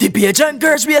Bajan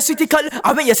girls we are critical,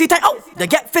 and when you see time, oh, they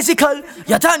get physical.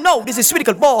 You don't know, this is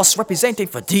Critical Boss representing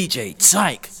for DJ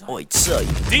Djtank. Oh, it's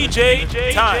DJ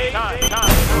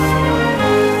Djtank.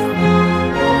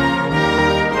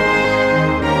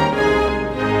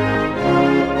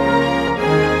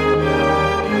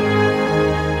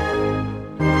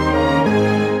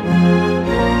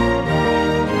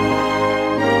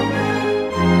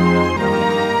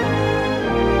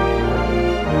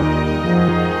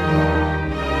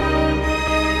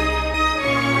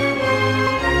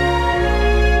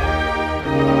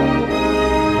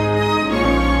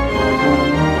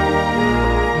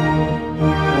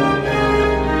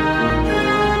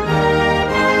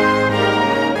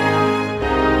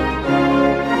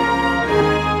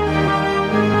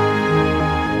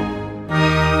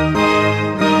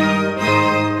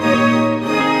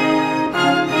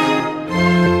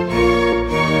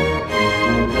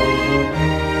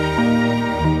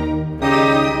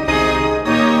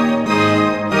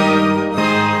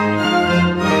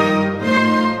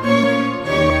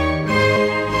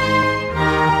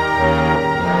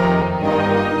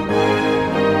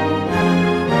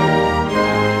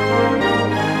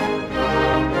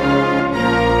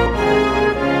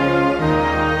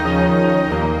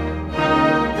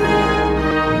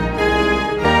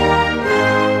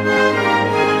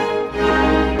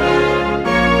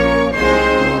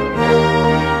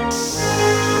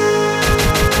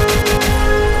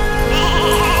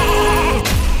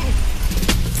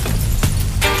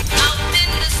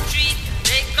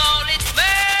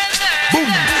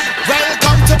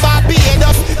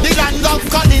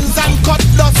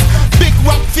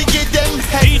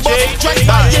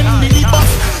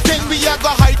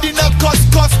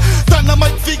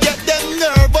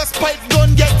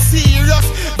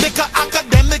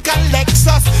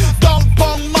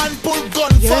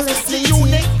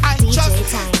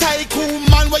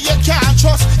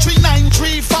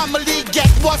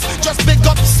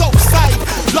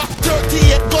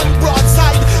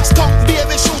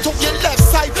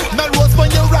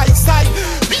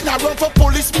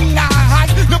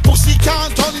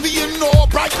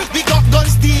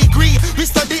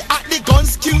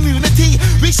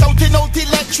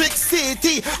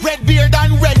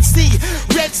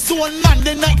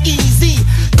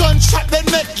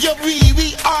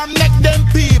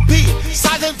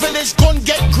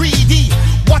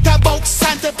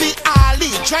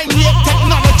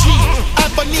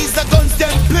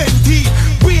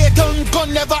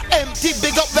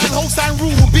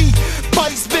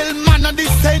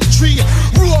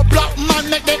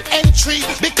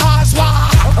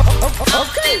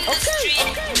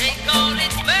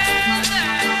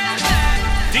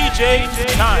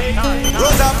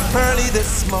 Rose up early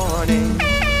this morning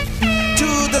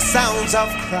to the sounds of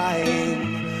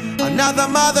crying. Another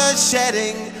mother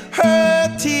shedding her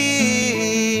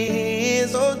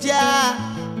tears. Oh yeah,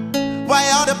 why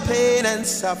all the pain and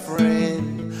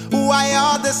suffering? Why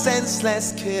all the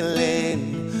senseless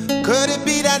killing? Could it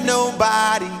be that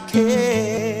nobody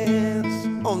cares?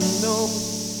 Oh no.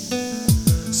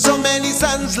 So many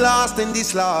sons lost in the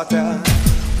slaughter,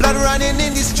 blood running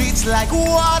in the streets like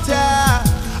water.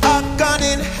 A gun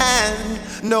in hand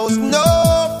knows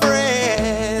no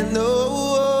friend.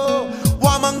 No,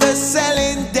 warmongers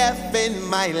selling death in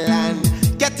my land,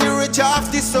 getting rich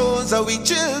off the souls of we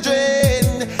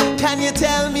children. Can you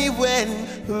tell me when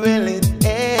will it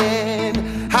end?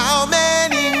 How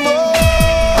many more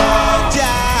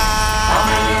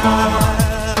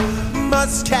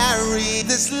must carry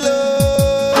this load?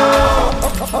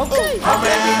 Okay. How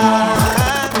many more?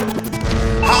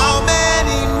 How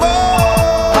many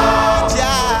more,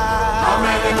 Jah? How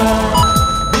many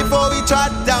more? Before we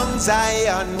trot down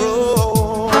Zion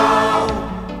Road.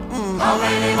 How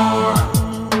many more?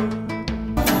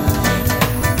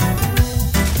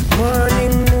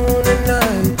 Morning, noon, and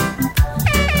night,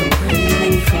 I'm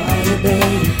craving for the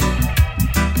day.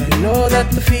 I know that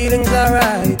the feeling's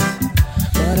alright,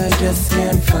 but I just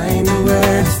can't find the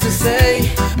words to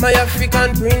say. My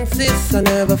African princess, I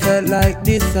never felt like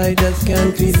this. I just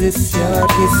can't resist your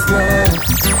kiss now.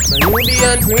 My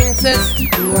Nubian princess,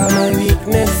 you are my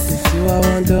weakness. It's you I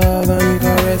want to hug and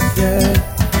caress, yeah.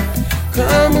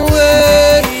 Come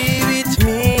away with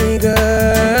me,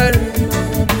 girl.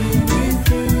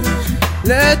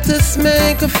 Let us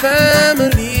make a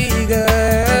family,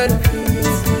 girl.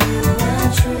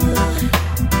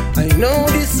 I know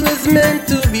this was meant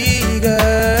to be,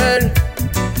 girl.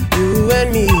 You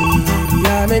and me, we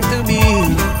are meant to be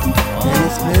in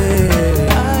this place.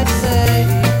 I'd say,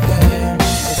 girl,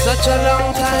 for such a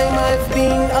long time I've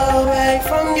been away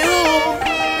from you,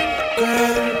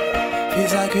 girl.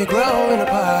 Feels like we're growing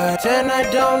apart, yeah. and I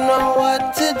don't know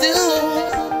what to do.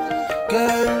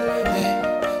 Girl,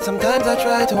 hey, sometimes I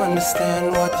try to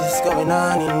understand what is going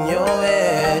on in your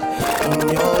head,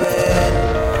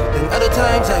 Then other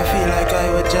times I feel like I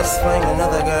would just find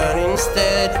another girl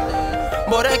instead.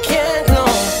 But I can't, no,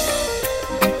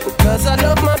 'cause I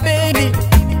love my baby,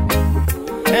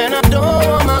 and I don't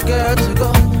want my girl to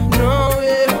go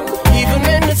nowhere. Even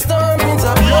when the storm winds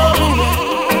are blowing,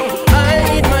 I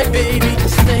need my baby to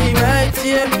stay right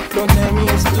here. Don't tell me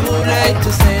it's too late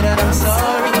to say that I'm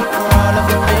sorry for all of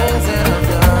the things that I've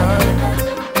done.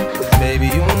 'Cause baby,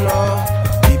 you know,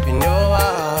 deep in your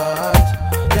heart,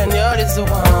 Daniel is the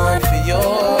one for you.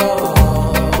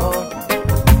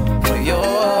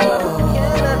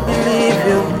 Cannot believe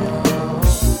you.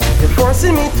 You're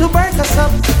forcing me to break us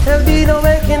up. There'll be no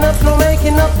waking up, no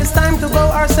making up. It's time to go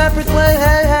our separate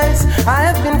ways. I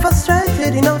have been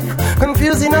frustrated enough,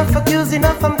 confused enough, accused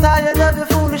enough. I'm tired of your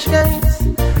foolish games.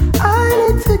 I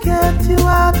need to get you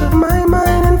out of my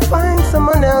mind and find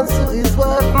someone else who is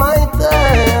worth my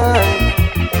time.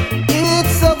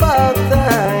 It's about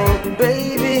time,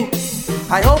 baby.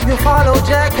 I hope you follow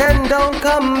Jack and don't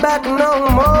come back no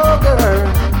more, girl.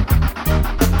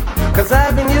 'Cause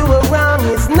having you around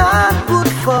is not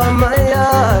good for my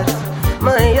heart.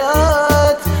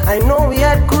 I know we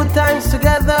had good times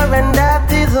together and that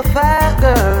is a fact,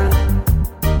 girl.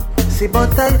 See,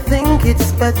 but I think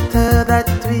it's better that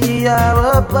we are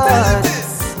apart.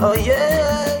 Oh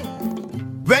yeah.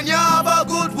 When you have a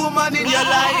good woman in your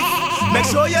life, make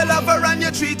sure you love her and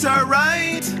you treat her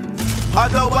right.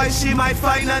 Otherwise she might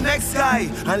find a next guy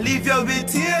and leave you with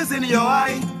tears in your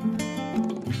eye.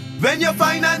 When you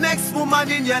find a next woman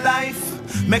in your life,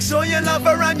 make sure you love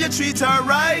her and you treat her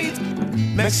right.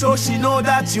 Make sure she know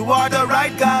that you are the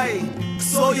right guy,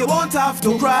 so you won't have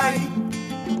to cry.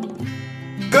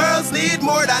 Girls need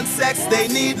more than sex, they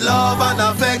need love and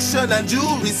affection and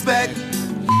due respect.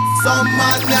 Some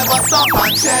man never stop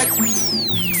and check,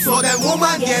 so them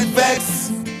woman get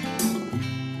vexed.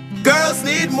 Girls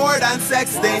need more than sex,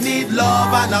 they need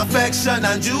love and affection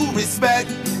and due respect.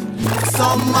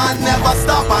 Some man never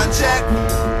stop and check,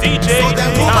 so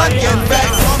them woman get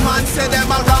vexed. Some man say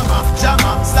them a rammer,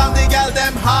 jammer, slam the girl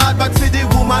them hard, but for the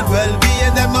woman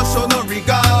well-being them no show no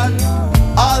regard.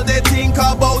 All they think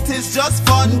about is just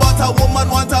fun, but a woman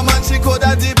want a man she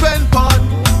coulda depend on.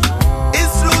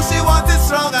 It's true she want it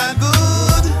strong and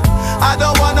good. I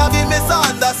don't wanna be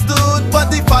misunderstood, but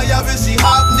the fire will she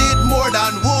have need more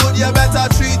than wood. You better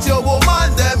treat your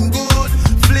woman them good.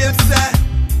 Flip set.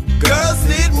 Girls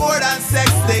need more than sex,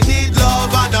 they need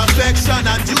love and affection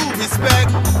and due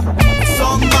respect.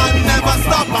 Some man never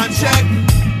stop and check,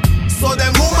 so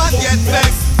them woman get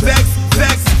vexed.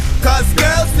 'Cause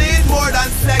girls need more than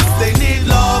sex, they need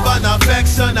love and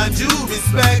affection and due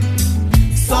respect.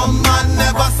 Some man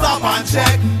never stop and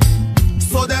check,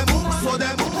 so them woman.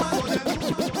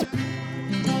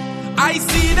 I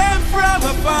see them from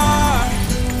afar,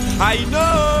 I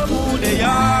know who they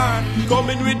are.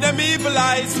 Coming with them evil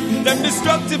eyes, them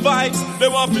destructive vibes. They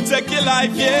want to take your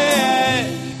life, yeah.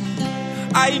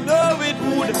 I know it,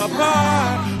 who them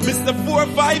apart. Mr.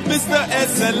 4-5, Mr.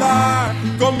 SLR.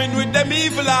 Coming with them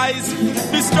evil eyes,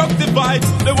 destructive vibes.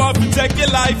 They want to take your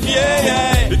life,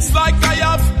 yeah. It's like I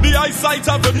have the eyesight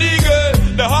of an eagle,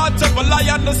 the heart of a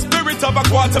lion, the spirit of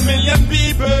 250,000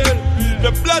 people.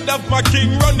 The blood of my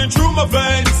king running through my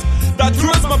veins, that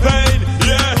throws my pain,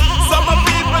 yeah. Some of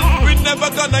people, we never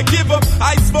gonna give up.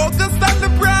 I focused on the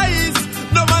prize,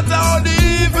 no matter how the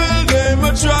evil they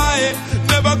may try.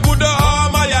 Never could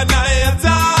harm I and I at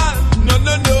all.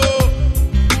 No.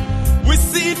 We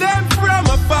see them from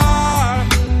afar,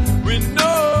 we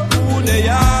know who they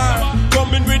are.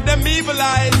 Coming with them evil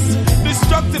eyes,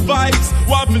 destructive vibes,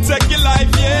 want to take your life,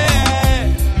 yeah.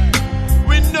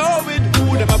 We know it,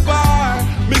 who them apart.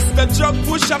 Mr. Drug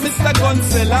Pusher, Mr. Gun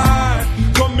Seller.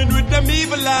 Coming with them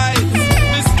evil eyes,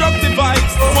 destructive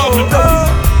vibes.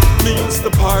 Me used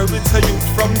to par with a youth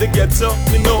from the ghetto.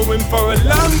 Me know him for a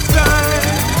long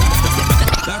time.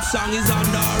 That song is on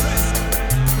the arrest.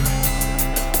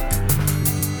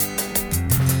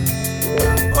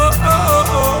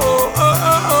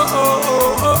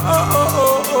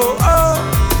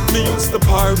 Me used to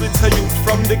par with a youth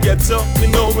from the ghetto. Me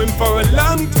know him for a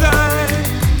long time.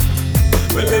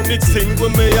 Well, anything we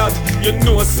me had, you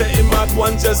know, say him had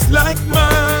one just like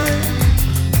mine.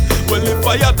 Well, if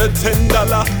I had a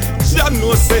 $10, Jah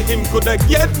know say him coulda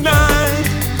get 9.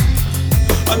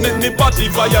 And anybody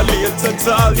violate at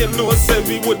all, you know say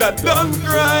we woulda done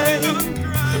right.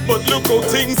 But look how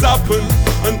things happen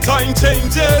and time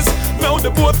changes. Now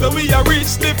the both of we are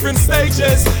reach different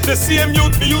stages. The same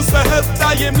youth we used to help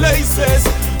tie him laces.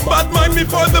 Bad mind me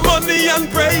for the money and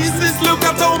praises. Look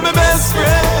at all my best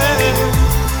friend.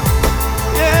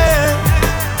 Yeah.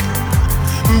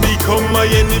 Become my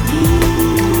enemy.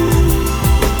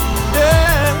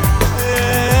 Yeah.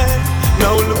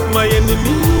 Now look my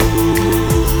enemy.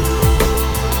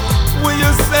 What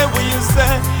you say,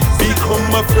 become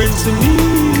my friend to me.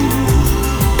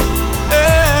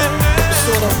 Yeah.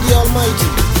 Son of the Almighty.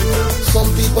 Some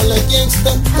people are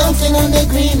gangster, dancing on the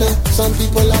green. Some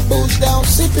people are pushed down,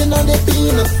 sipping on the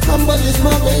peanut. Humble is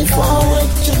my way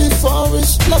forward to the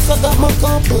forest. Plus I got my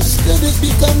compass, till it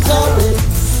becomes our.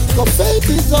 Cause faith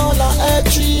is all I had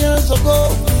 3 years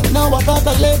ago. Now I got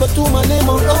a label to my name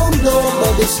on door.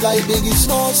 But it's like Biggie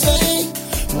Small say,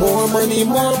 more money,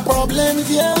 more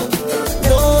problems, yeah.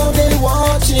 No, they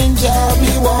watching, Jah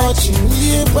be watching.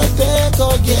 We protect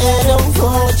or get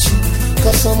unfortunate.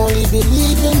 Cause I'm only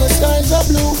believing the skies are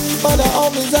blue. But I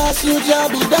always ask you, Jah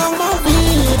be down my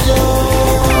video.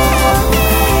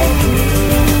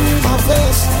 My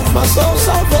face, my soul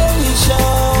salvation.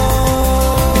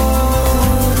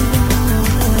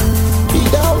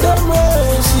 Without the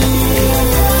mercy.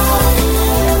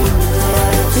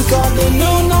 Because they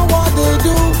know what they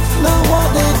do. Now what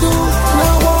they do,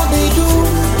 now what they do.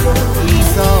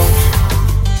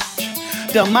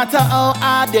 Don't matter how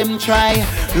hard them try.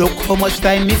 Look how much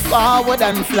time me forward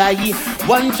and fly.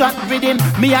 One track rhythm,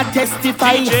 me a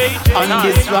testify. On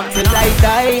this rock till I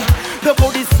die. Look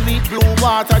how the sweet blue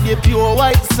water, the pure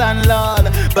white sun, Lord.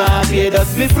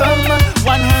 Barbados me from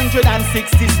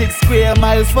 166 square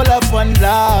miles full of fun,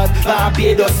 Lord.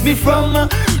 Barbados me from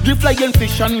the flying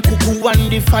fish and cuckoo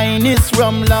and the finest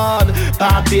rum, Lord.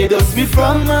 Barbados me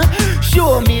from.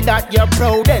 Show me that you're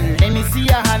proud and let me see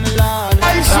your hand, Lord.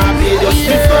 Barbados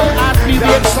me from. Ask me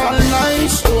where that's all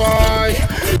nice, why?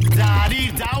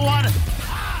 Daddy, that one.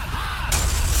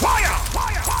 Fire!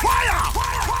 Fire! Fire!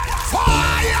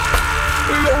 Fire!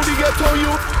 Lady, get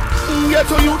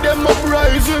to you, them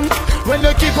uprising. When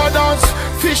they keep a dance,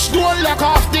 fish don't lock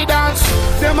off the dance.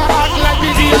 Them a act like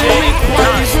the dealing with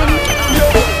poison. Yo,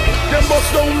 them bust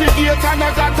down the gate and I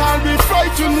got all be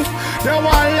frightened. They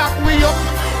want lock me up,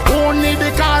 only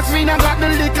because we not got the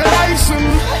little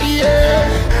license. Yeah,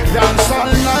 dance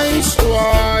all nice,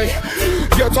 why?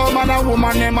 Get a man and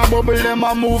woman, them a bubble, them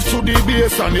a move to the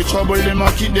base. And the trouble, them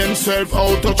a keep themselves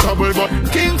out of trouble. But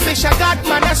Kingfisher got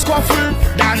man a scuffle.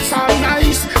 Dance all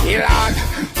nice, lad.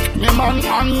 Me man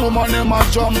and woman, them a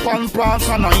jump and prance.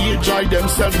 And I enjoy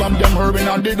themselves and them hurting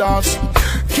on the dance.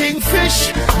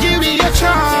 Kingfish, give me a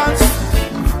chance.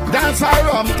 Dance I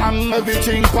rum and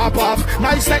everything pop off.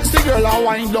 Nice sexy girl I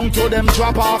wind down to them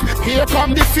drop off. Here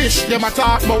come the fish, them a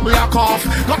talk about black off.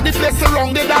 Got the place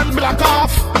around they done black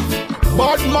off.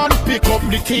 Bad man pick up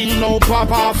the king now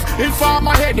pop off.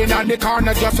 Informer heading on the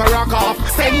corner just a rock off.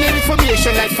 Send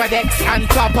information like FedEx and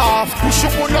top off. You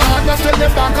should put the hand until they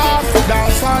back off.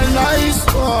 Dance all nice,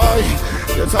 boy.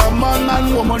 There's a man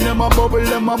and woman, them a bubble,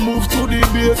 them a move to the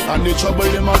base. And the trouble,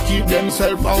 them a keep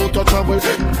themselves out of trouble.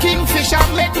 Kingfisher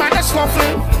make man a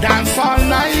scuffle. Dance all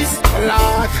nice,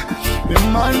 Lord. The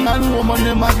man and woman,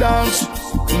 them a dance.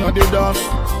 You know they dance,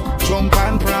 jump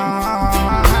and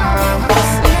prance.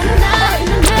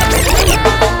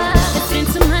 It's been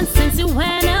 2 months since you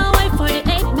went away.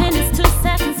 48 minutes, 2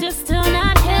 seconds, you're still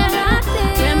not here.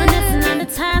 Reminiscing on the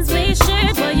times we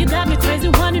shared. Boy, you got me crazy,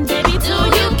 wondering, baby, do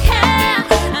you care?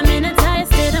 I'm in a dire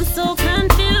state, I'm so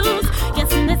confused.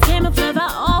 Guessing this game of love I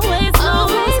always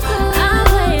lose. I'm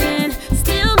waiting,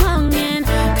 still longing.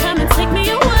 Come and take me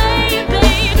away,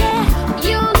 baby.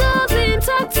 Your love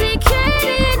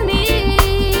intoxicated me.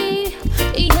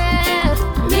 Yeah,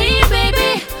 me, baby.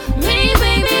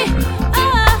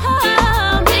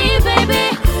 Oh, me, baby.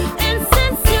 And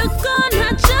since you're gone,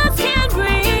 I just can't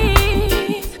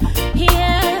breathe.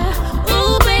 Yeah,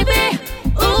 ooh, baby.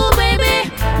 Oh,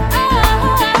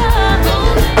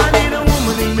 I need a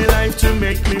woman in my life to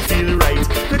make me feel right.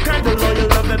 The kind of loyal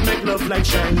love that make love light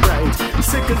shine bright.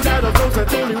 Sick and tired of those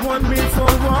that only want me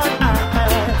for what I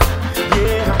have.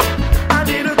 Yeah, I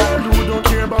need a girl who don't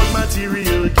care about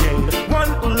material gain.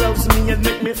 One who loves me and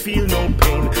make me feel no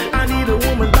pain. I need a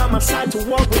woman by my side to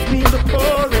walk with me in the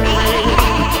pouring rain.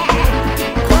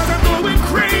 Cause I'm going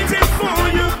crazy for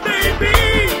you, baby.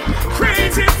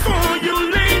 Crazy for you,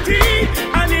 lady.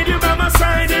 I need you by my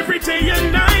side every day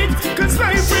and night. Cause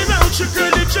life without you,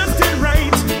 girl, it just ain't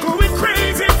right. Going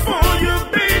crazy for you,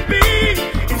 baby.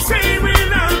 Insane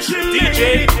without you,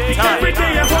 lady. Every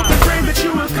day I hope and pray that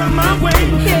you will come my way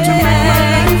to make my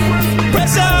life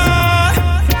pressure.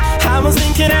 I was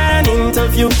thinking at an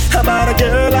interview about a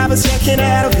girl I was checking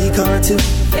out a week or two.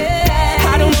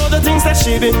 I don't know the the things that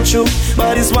she been through,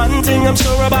 but it's one thing I'm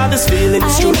sure about, this feeling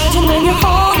is true. Imagine when you're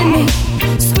holding me,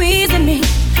 squeezing me,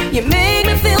 you make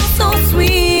me feel so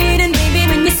sweet. And baby,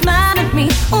 when you smile at me,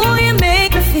 oh, you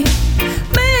make me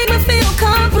feel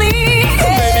complete.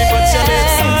 Baby, put your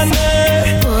lips on me.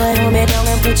 Boy, hold me down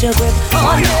and put your grip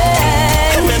on me.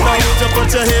 And then I need to put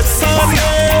your hips on me.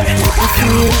 I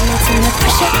feel it in the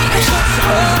pressure.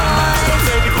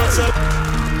 Baby, put your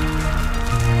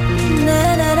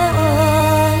na na na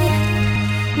oh,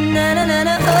 na na na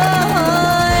na oh,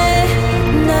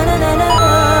 na na na na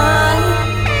oh,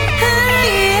 hey,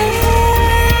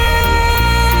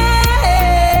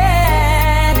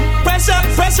 yeah. Pressure,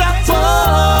 pressure,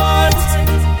 what?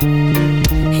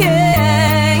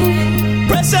 Yeah.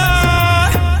 Pressure.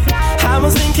 I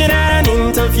was thinking at an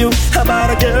interview about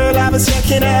a girl I was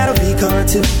checking out a week or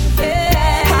two.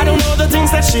 I don't know the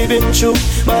things that she been through,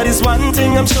 but it's one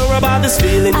thing I'm sure about, this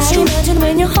feeling is true. I imagine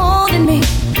when you're holding me,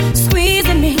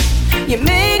 squeezing me, you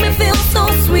make me feel so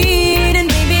sweet. And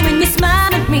baby, when you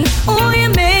smile at me, oh, you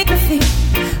make me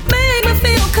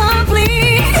feel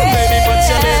complete. Baby, put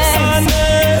your lips on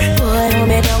me. Boy, hold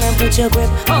me down and put your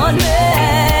grip on me.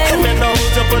 And then I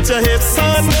need to put your hips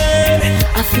on me.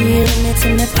 I feel it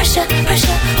in the pressure,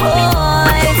 oh.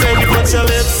 Baby, put your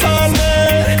lips on me.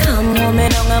 Come hold me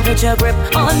down and put your grip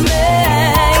on me.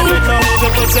 And then I need to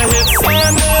put your hips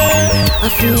on me. I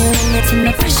feel it in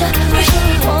the pressure,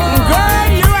 oh. Girl,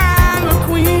 you are a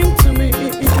queen to me,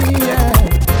 yeah.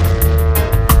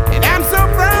 And I'm so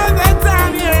proud that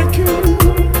I'm your queen.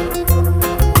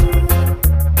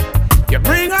 You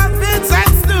bring up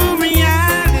insights to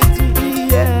reality,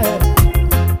 yeah.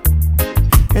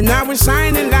 And now we're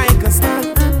shining like a star.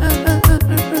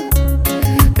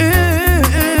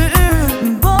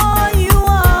 Boy, you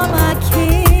are my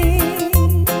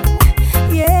king,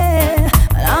 yeah.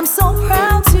 But I'm so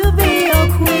proud to be your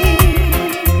queen.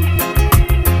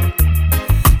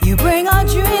 You bring our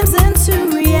dreams into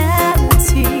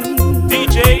reality.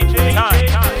 DJ Djtank.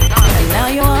 And now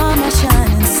you are my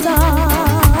shining star.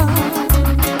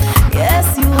 Yes,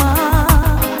 you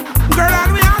are. Girl,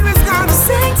 and we always gonna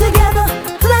Sing together,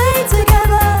 play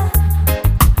together.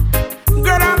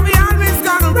 Girl, and we always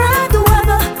gonna Ride the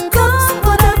weather, come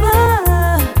whatever.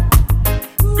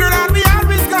 Girl, and we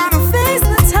always gonna Face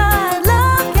the tide,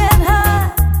 love get high.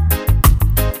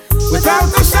 without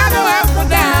a shadow of a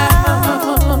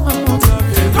doubt.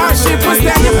 Our ship was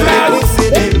standing flat.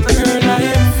 Girl, I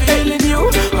am feeling you.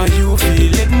 Are you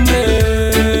feeling me?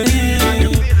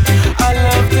 I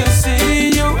love to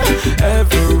see you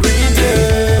every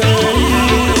day.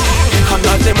 I'm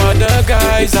not them other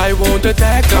guys, I won't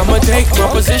attack. I'ma take my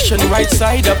position right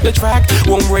side of the track.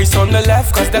 Won't race on the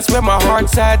left, cause that's where my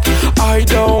heart's at. I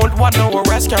don't want no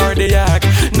arrest cardiac.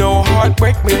 No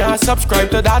heartbreak, me not subscribe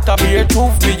to that. I'll be a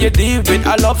truth, be a deal with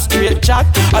I love straight chat.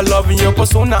 I love your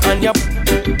persona and your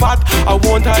pot. I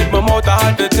won't hide my mouth, I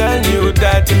had to tell you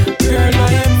that. Girl,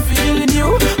 I am feeling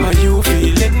you. Are you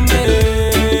feeling me?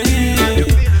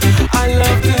 I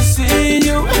love to see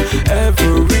you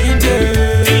every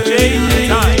day. DJ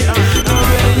Djtank. The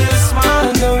way you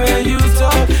smile, the way you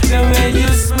talk, the way you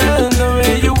smell, the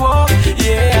way you walk,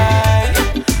 yeah,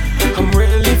 I'm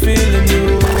really feeling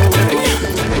you.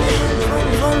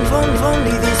 If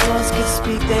only these ones could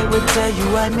speak, they would tell you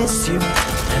I miss you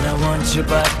and I want you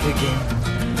back again.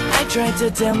 I try to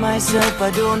tell myself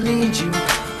I don't need you,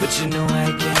 but you know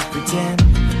I can't pretend.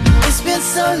 It's been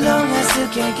so long I still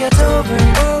can't get over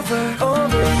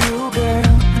you, girl.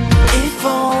 If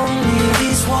only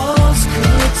these walls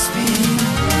could speak.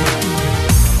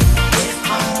 If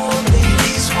only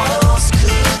these walls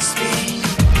could speak.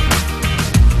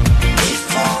 If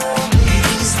only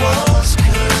these walls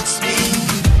could speak.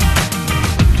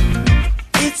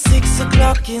 It's 6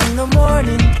 o'clock in the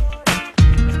morning.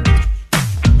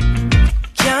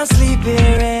 Can't sleep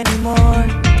here anymore.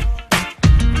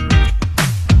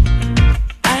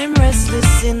 I'm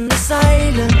restless in the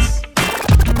silence.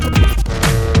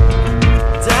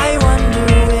 I wonder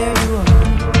where you are,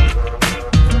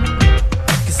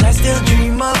 'cause I still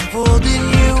dream of holding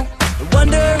you. I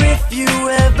wonder if you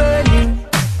ever knew.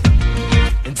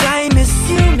 And I miss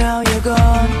you, now you're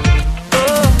gone.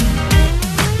 Oh,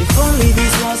 if only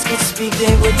these walls could speak,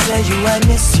 they would tell you I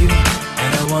miss you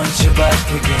and I want you back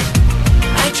again.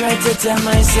 I tried to tell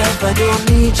myself I don't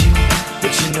need you,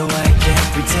 but you know I can't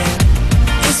pretend.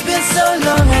 It's been so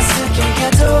long I still can't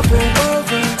get over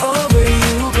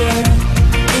you, girl.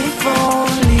 If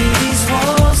only these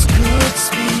walls could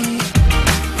speak.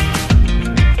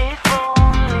 If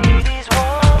only these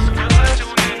walls could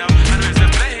speak.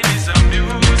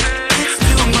 It's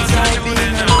 2 weeks I've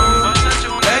been alone.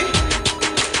 Hey,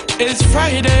 it's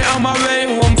Friday on my way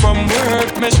home from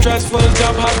me stressful,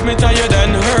 job hot, me tired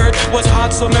and hurt. Was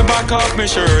hot so me back off me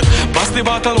shirt. Bust the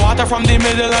bottle water from the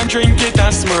middle and drink it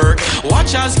and smirk.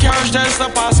 Watch as cars just to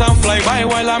pass and fly by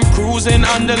while I'm cruising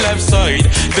on the left side.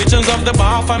 Visions of the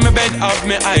bath and me bed of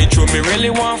me eye. True, me really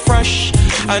want fresh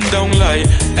and don't lie.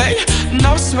 Hey,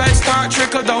 now sweat start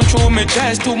trickle down through me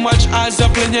chest. Too much eyes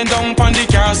up playing down on the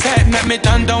car set. Make me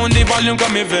turn down the volume,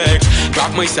 got me vex.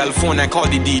 Grab my cell phone and call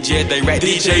the DJ direct.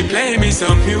 DJ, play me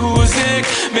some music,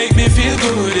 make me feel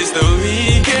good, it's the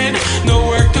weekend. No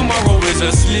work tomorrow, is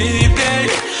a sleep day.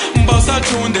 Bust a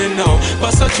tune then now,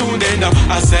 bust a tune then now.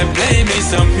 I said play me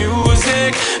some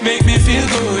music, make me feel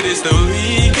good, it's the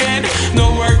weekend.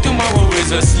 No work tomorrow,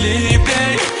 is a sleep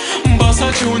day. Bust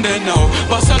a tune then now,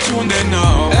 bust a tune then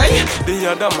now. Hey,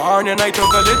 the other morning I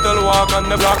took a little walk on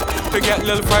the block to get a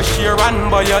little fresh air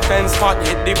and buy a 10 spot.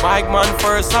 Hit the bike man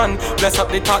first and bless up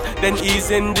the top, then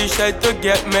ease in the shed to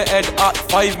get me head hot.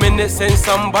 5 minutes since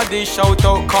somebody shout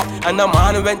out cop, and the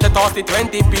man went to toss the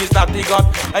 20 piece that he got.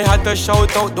 I had to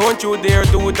shout out, don't you dare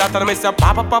do that. And I say,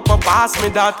 Papa, Papa, pass me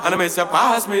that. And I say,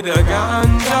 pass me the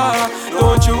ganja,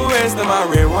 don't you waste the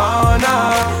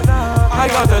marijuana. I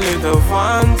got a little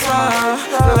Fanta,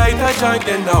 light a joint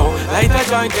then now, light a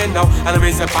joint then now. And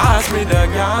I say, pass me the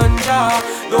ganja,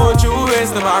 don't you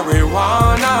waste the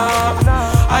marijuana.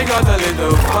 I got a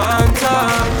little Fanta,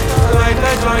 light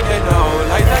a joint then now,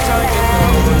 light a joint then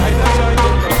now, light a joint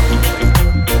then now.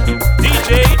 DJ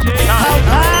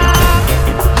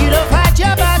You don't fight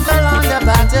your battle on the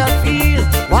battlefield.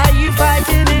 Why you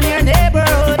fighting in your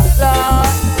neighborhood, Lord?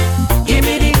 Give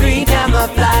me the green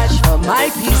camouflage for my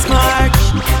peace march.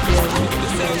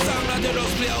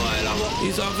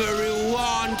 It's a very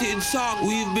wanted song.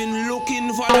 We've been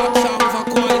looking for that song for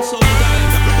quite some time.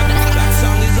 That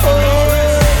song is on our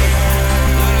list.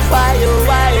 Why oh,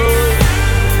 why oh,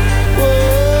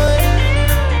 oh,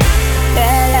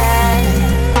 yeah.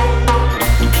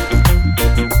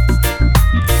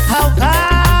 How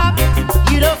come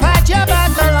you don't fight your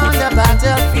battle on the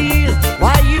battlefield?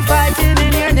 Why you fighting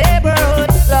in your neighborhood,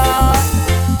 Lord?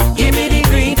 Give me the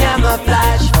green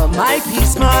camouflage for my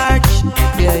peace march.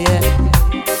 Yeah, yeah.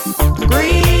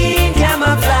 Green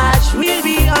camouflage, we'll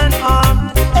be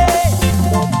unarmed. Hey.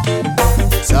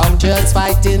 Soldiers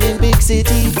fighting in big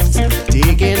cities,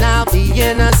 taking out the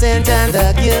innocent and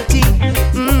the guilty.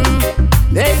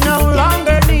 They no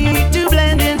longer need to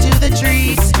blend into the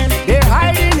trees. They're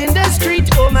hiding in the street.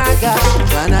 Oh my gosh,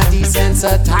 trying to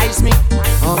desensitize me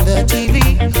on the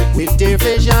TV with their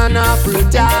vision of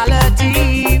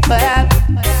brutality. Well,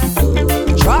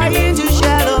 trying to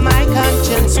shallow my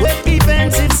conscience with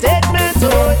defensive statements.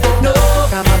 Oh, no,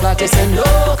 camouflage, say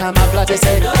no, camouflage,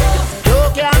 say no,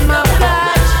 no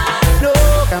camouflage, no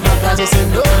camouflage, say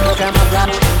no,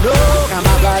 camouflage, no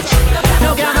camouflage,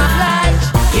 no camouflage.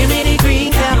 Give me the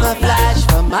green camouflage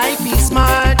for my peace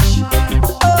march.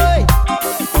 Oi,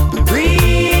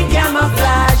 green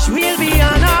camouflage, we'll be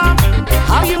unarmed.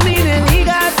 How you mean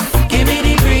illegal? Give me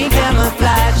the green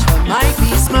camouflage for my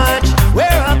peace march. We're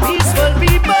a peaceful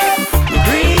people.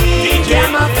 Green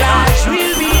camouflage,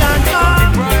 we'll be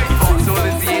unarmed.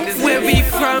 Where we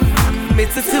from?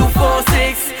 It's a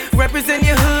 246. Represent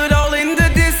your hood all in the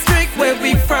district. Where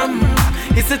we from?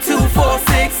 It's a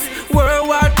 246.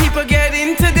 Worldwide people get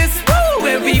into this. Woo!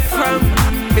 Where we from?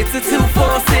 It's a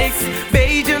 246.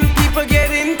 Bajan people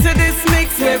get into this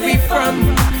mix. Where we from?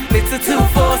 It's a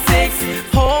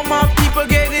 246. Home of people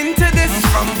get into this.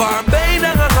 From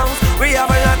Barbados, we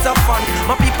have a lot of fun.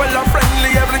 My people are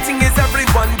friendly, everything is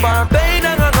everyone.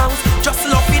 Barbados, just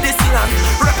love me this land.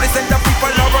 Represent the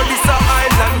people over this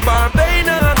island.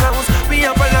 Barbados, we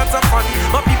have a lot of fun.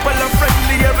 My people are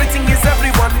friendly, everything is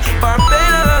everyone.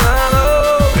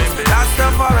 Barbados, that's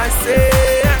the far I say.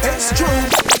 It's true.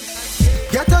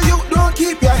 Get a youth, don't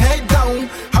keep your head down.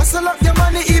 Hustle up your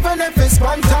money even if it's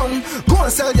one town. Go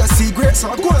and sell your secrets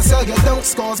or go and sell your dunk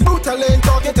scores. Brutal ain't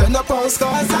talking, turn up on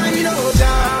scores. I know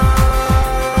that.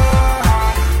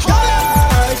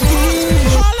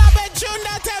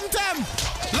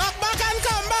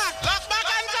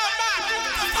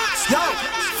 Yo,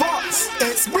 Fox,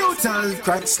 it's brutal,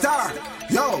 crack star.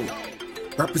 Yo,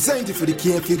 representing for the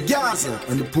KFC Gaza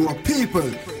and the poor people.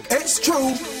 It's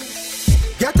true.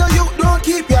 Get a youth, don't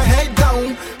keep your head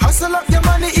down. Hustle up your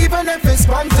money even if it's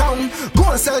one town. Go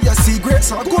and sell your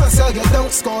secrets or go and sell your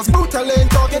dunk scores. Brutal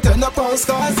ain't talking, turn up on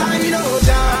scores. I know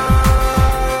that.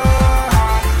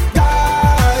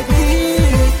 Guide me,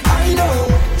 I know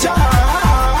that.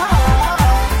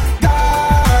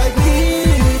 Guide me,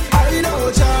 I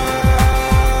know that.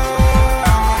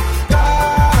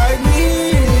 Guide me,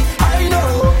 I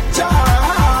know that.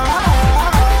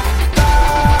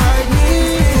 Guide me.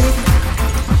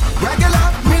 Regular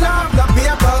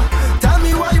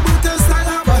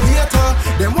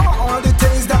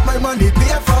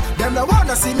Them no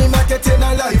wanna see me make it in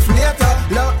a life later.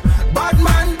 Look, bad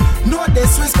man, no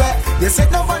disrespect. You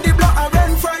sit down on the block and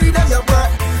run Friday your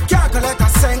breath. Can't collect a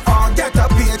cent or get a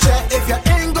paycheck. If you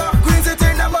ain't got greens, it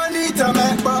ain't no money to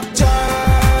make. But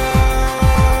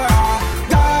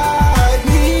guide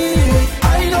me,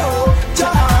 I know.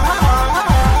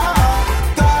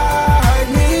 Guide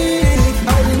me,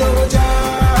 I know.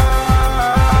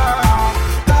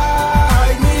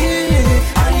 Guide me,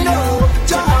 I know.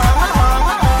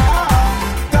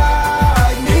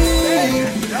 Guide me.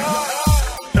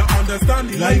 To understand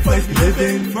the life I be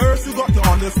living, first you got to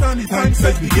understand the times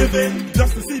I be giving.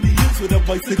 Just to see the youths with the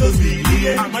bicycles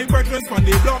wheeling, and my breakfast on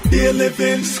the block they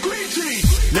living. Squeegee,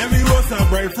 let me roast a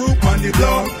bright fruit on the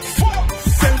block.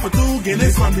 Send for 2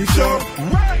 Guinness from the shop.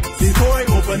 Before I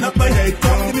open up my head,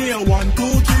 give me a 1, 2,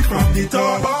 3 from the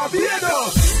top.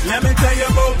 Barbados, let me tell you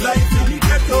about life in the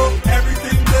ghetto.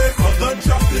 Everything good, but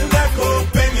gunshots still echo.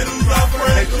 When you lose a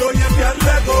friend, show you can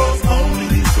let go. Only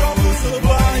the strong will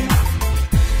survive.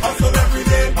 Hustle every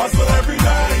day, hustle every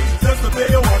night, just to pay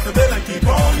your water bill and keep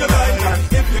on your life. And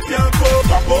if you can't cope,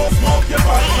 I go smoke your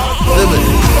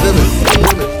Limit.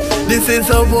 This is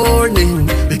a warning.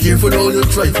 Be careful how you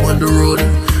drive on the road.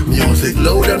 Music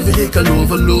loud and vehicle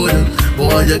overload.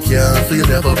 Boy, you can't, so you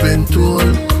never been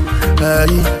told.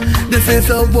 Aye. This is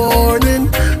a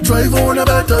warning. Drive on a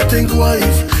better think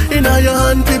twice. In your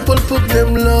hand, people put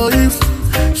them life.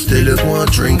 Still you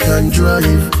want drink and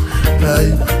drive.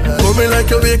 Coming like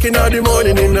you're waking out the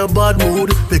morning in a bad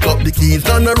mood. Pick up the keys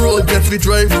on the road, guess we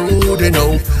drive rude, you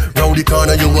know. Round the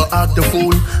corner you will act the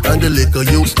fool, and the liquor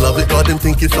youths love it, cause them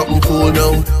think it's something cool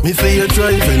now. Me say you're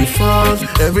driving fast,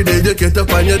 every day you get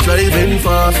up and you're driving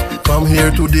fast. From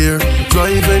here to there,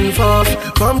 driving fast.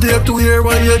 From there to here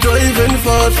while you're driving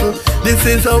fast. This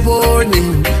is a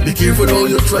warning, be careful how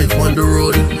you drive on the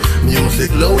road.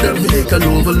 Music loud and vehicle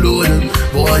overload.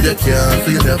 Boy, you can't,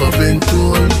 so you never been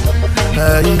told.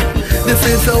 Aye. This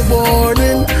is a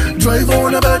warning. Drive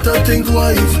on a better think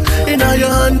twice. In your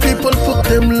hand, people put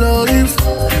them lives.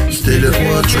 Still you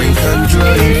want drink and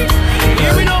drive.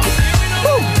 Hear me now.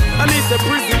 I miss a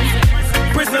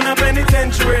prison a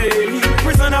penitentiary.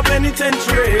 Prison a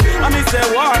penitentiary. I miss a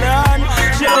warden.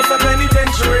 Jail's a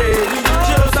penitentiary.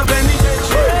 Jail's a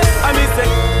penitentiary. I miss a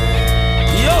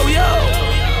yo.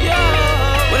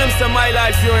 When I'm saying my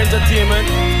life, your entertainment.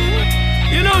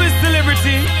 You know it's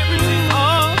celebrity.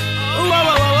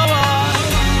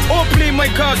 Opening my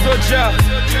cause to Jah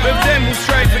with them who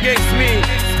strive against me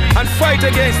and fight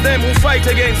against them who fight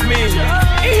against me.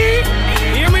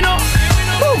 Hear me now?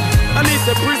 I miss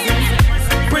a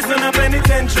prison a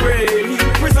penitentiary.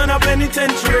 Prison a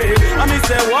penitentiary. I miss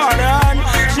a warden.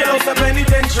 Jail's a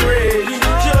penitentiary.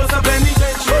 Jail's a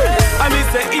penitentiary. I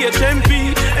miss a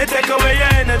HMP. It take away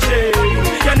your energy.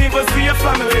 Can't even see your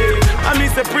family. I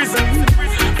miss a prison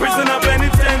a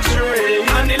penitentiary.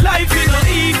 And the life is not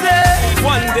easy.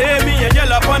 One day me and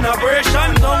yell up on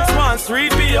operation. Don't swan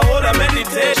street be a whole of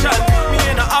meditation. Me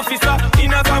and an officer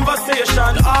in a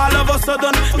conversation. All of a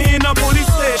sudden me in a police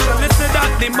station. They say that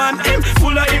the man him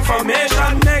full of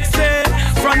information. Next day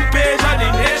front page of the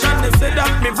nation. They say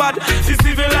that me bad for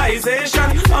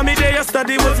civilization. And me day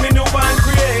yesterday was me newborn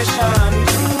creation.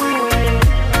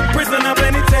 Prison a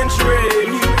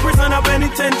penitentiary. Prison a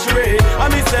penitentiary. I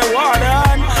miss a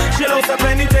warden. Jail's a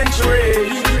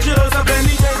penitentiary. Jail's a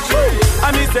penitentiary. I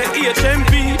miss a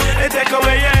HMP. It take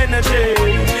away your energy.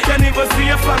 Can't even see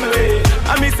your family.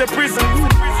 I miss a prison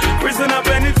a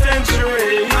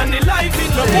penitentiary. And the life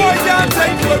is the boy can't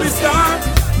take where we start.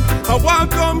 I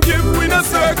want come give we a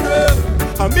circle.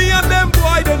 And me and them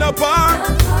boy then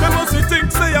apart. Them must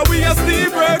think say we a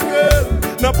Steve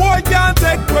Urkel. No boy can't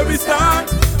take where we start.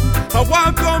 I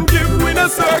want come give we a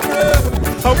circle.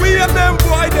 And we and them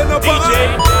boy then apart.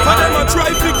 And them a try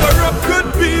to corrupt good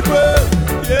people.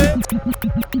 Yeah.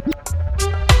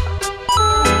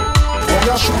 Boy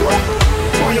you sure,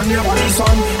 boy you never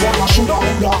listen. Boy you shoulda.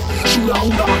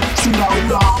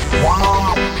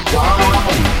 Wow.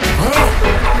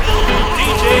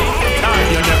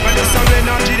 You never listen when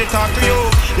RG they talk to you.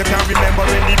 You can't remember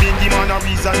when the bingy man a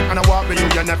reason and I walk with you.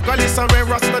 You never listen when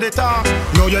Rasta they talk.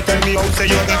 No, you tell me how say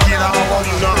you're the killer. How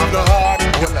you not have the heart.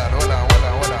 Hold on.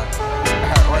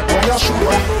 Boy you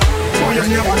sure, boy you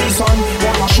never listen.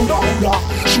 Boy you shoulda.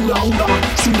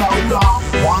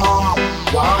 Wow.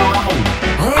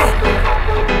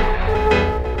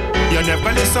 You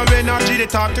never listen when RG they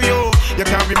talk to you. You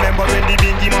can't remember when the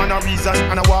bingy man a reason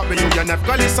and I walk with you. You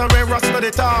never listen when Rasta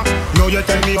they talk. No, you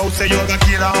tell me how say you're the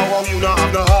killer. How you not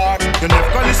have the heart. You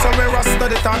never listen when Rasta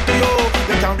they talk to you.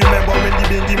 You can't remember when the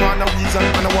bingy man a reason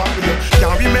and I walk with you.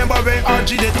 Can't remember when RG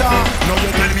they talk. No, you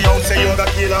tell me how say you're the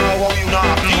killer. How you not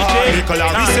have the heart.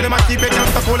 lyrical artist. Say them a keep it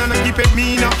gangsta cool and a keep it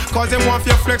mean. Cause them want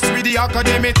to flex with the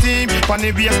academic team. Pan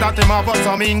the base that them have us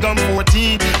some Ingham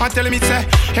 14. And tell me say,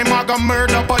 him a go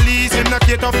murder police. Him not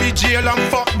cater for jail and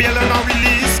fuck bail and a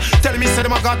release. Tell me say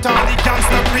them a got all the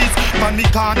gangsta breeds. Pan me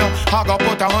corner, I go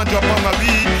put 100 on a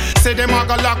beat. Say them a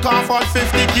go lock off all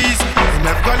 50 keys. You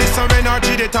never go listen when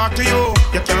RG they talk to you.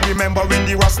 You can't remember when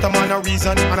the Rasta man a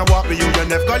reason and I walk with you. You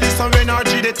never go listen when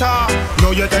RG they talk.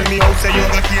 No, you tell me how say you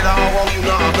the killer, how you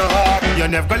not have the heart. You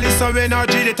never go listen when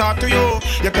RG they talk to you.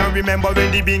 You can't remember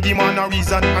when the Bingy man a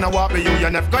reason and I walk with you. You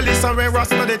never go listen when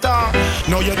Rasta they talk.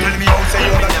 No, you tell me how say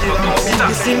you the killer, how you not.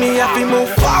 You see me have to move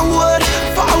forward,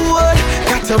 forward.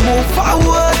 Got to move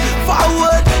forward,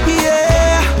 forward,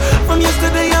 yeah. From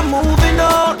yesterday I'm moving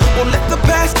on. Won't let the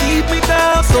past keep me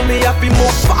down. So me have to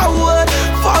move forward,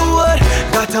 forward.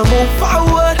 Got to move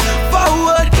forward,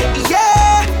 forward,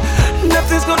 yeah.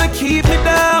 Nothing's gonna keep me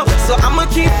down, so I'ma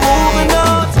keep moving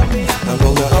on. I'm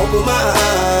gonna open my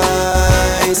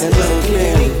eyes and look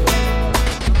clearly,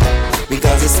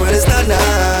 because this world is not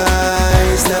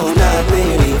nice, no, not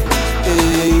really.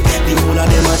 Hey, the whole of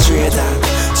them a traitor,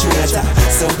 traitor.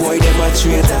 Some boy them a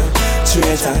traitor,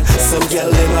 traitor. Some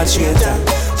girl them a traitor,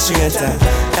 traitor.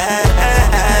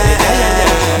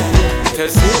 To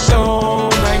sit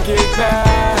down and kick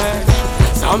back.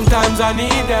 Sometimes I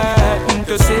need that.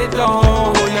 To sit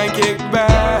down and kick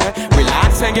back.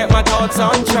 Relax and get my thoughts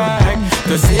on track.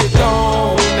 To sit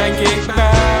down and kick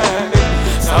back.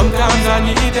 Sometimes I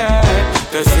need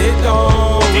that. To sit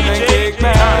down and kick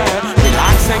back.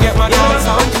 Relax and get my thoughts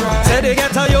on track. Say they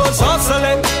get a youth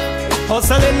hustling,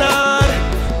 hustling hard.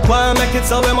 Why make it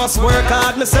so we must work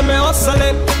hard? Me say me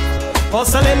hustling,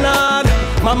 hustling hard.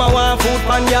 Mama want food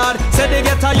pan yard. Say they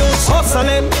get a youth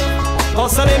hustling,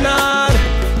 hustling hard.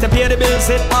 To pay the bills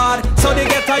it hard. So they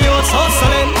get a youth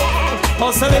hustling,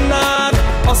 hustling hard.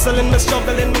 Hustling me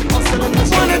struggling, hustling me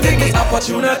struggling. Wanna take this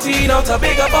opportunity now to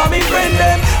big up all me friend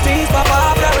them. Things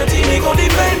papa guarantee me gon'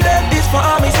 defend them. This for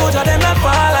all me soldier them not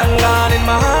fall and gone. In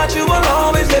my heart you will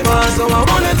always live on. So I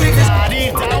wanna take this.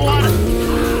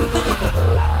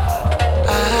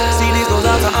 See these goes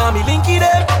out to all me linky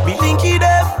them, me linky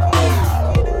them.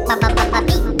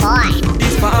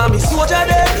 This for all me soldier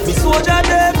them, me soldier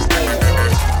them.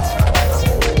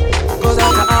 Goes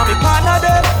out to all me partner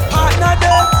them, partner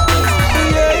them.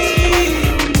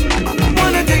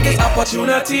 Wanna take this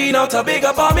opportunity now to big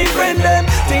up all me friend them.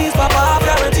 Things papa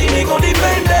guarantee me gon'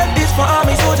 defend them. This for all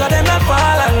me soldier them not fall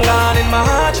and gone. In my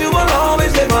heart you will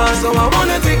always live on. So I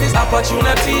wanna take this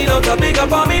opportunity now to big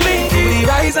up all me linky. The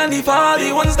rise and the fall,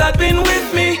 the ones that been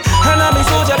with me. And all me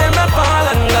soldier them not fall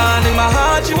and gone. In my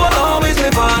heart you will always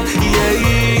live on. Yeah.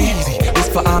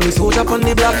 For army soldier on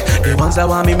the block, the ones that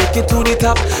want me make it to the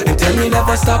top and tell me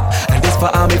never stop. And this for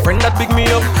army friend that pick me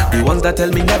up, the ones that tell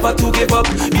me never to give up.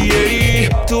 Yeah,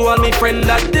 to all me friend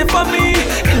that did for me,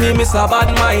 me miss a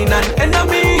bad mind and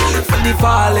enemy. For the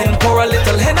falling, pour a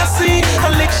little Hennessy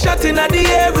and lick shot in the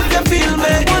air if you feel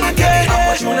me. Wanna get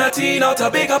opportunity now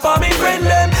to big up all me friend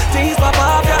them. Things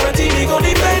papa guarantee me gon'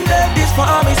 defend them. This for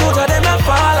army soldier them not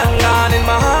fall and gone. In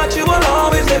my heart you will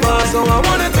always live on. So I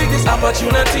wanna take this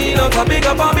opportunity now to big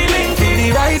up on me linky.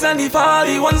 The rise and the fall,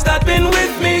 the ones that been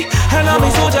with me. And all me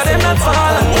soldier them not fall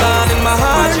and gone. In my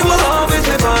heart you will always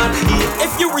live on. Yeah.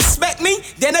 If you respect me,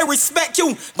 then I respect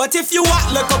you. But if you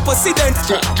act like a pussy, then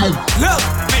look,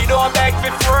 we don't beg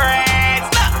for friends.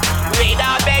 We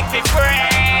don't beg for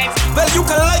friends. Well, you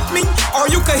can like me or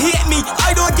you can hate me.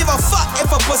 I don't give a fuck if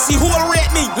a pussy hole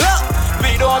rate me. Look,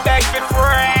 we don't beg for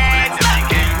friends.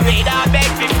 We don't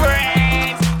beg for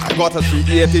friends. I got a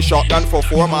 380 shotgun for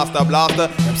 4 master blaster.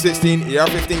 M16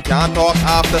 AR-15 can't talk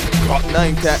after. Got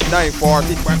 9 tech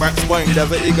 940. Back spine.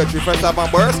 There's an Eagle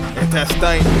 357 burst.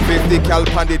 Intestine 50 cal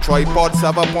pan the tripod.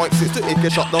 7.6 to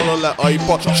AK shot down on the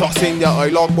iPod. Shots in your eye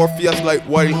log more fierce like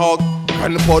wild hog.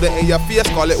 Gun powder in your face,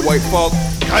 call it white fog.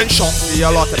 Gunshots, see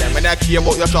a lot of them, and I care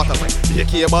about your shotters. You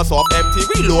care about off empty,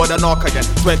 reload and knock again.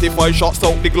 25 shots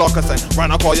out the Glockers and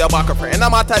run up all your back friend. No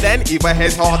matter then, even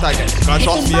his heart again.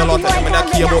 Gunshots, see a lot of them, and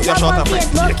I care about your shotters.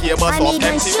 You care about off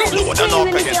empty, reload and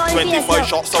knock again. 25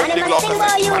 shots out the Glockers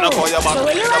and run up all your back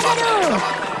friend.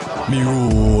 Me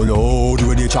roll out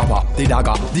with the chopper, the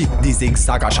dagger, the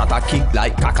zigzagger, shatter kick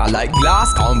like caca like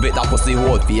glass. Convict that pussy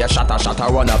hole for your shatter,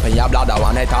 run up in your bladder,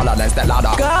 one head taller than step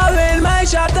ladder. Call when my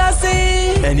shatter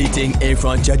see. Anything in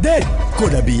front you dead,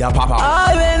 coulda be a papa.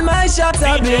 All when my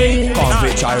shatter be.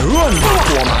 Convict try run,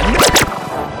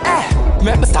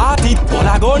 make me start it. All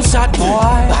a gunshot,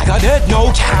 boy. Like a dead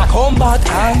no, can't come back.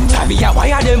 Tell me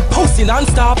why are them posting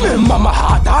non-stop? Mama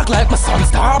heart dark like my son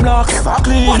Starblocks.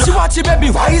 Exactly. Watch it, baby,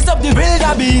 rise up the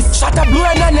wildebeest. Shut up, blue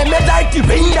and them head like the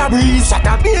wind a breeze. Shut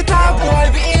up, beat up,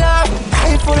 boy, be enough.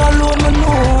 Rifle alone, me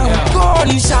know.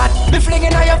 Gunshot, be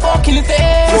flinging on your fucking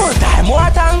face. More time, more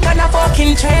tank and a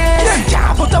fucking train.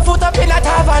 Can't put a foot up in a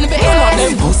tavern, baby.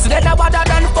 Them pussy that are better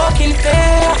than fucking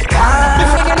fair. Be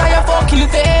flinging on your fucking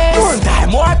face. More time,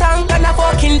 more tank and a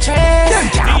fucking train.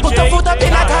 Can't put a foot up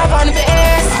in a tavern, baby.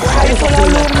 Rifle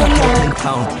alone, me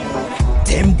know.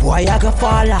 Them boy I go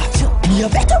fall off. Me a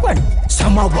veteran.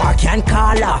 Some a war can't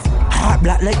call off. Heart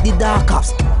black like the dark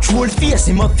ops. Troll face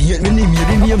him a feel when he made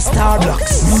the name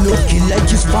Starblocks. You look kill like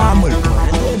his farmer. Well,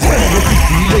 look he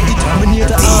feel like the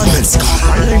Terminator Arnold.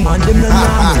 All I man them no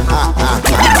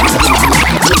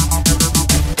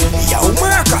Yo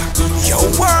Merca, yo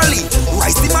Wally,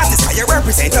 rise the madness how you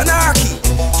represent anarchy.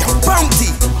 Yo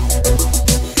Bounty.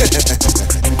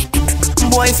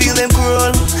 Boy, feel them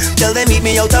cruel. Tell them meet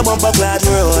me out a bumper clad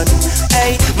road.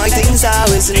 Hey, my things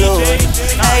always low.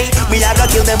 Hey, me I gotta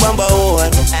kill them one by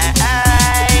one.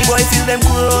 Boy, feel them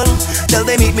cruel. Tell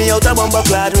them meet me out a bumper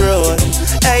clad road.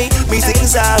 Hey, me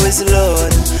things always low.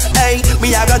 Hey,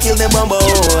 me I gotta kill them one by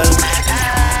one.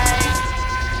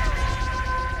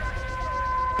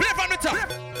 Play from the top.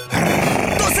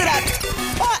 Don't say that.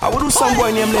 I would do some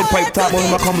boy named Lead Pipe talk about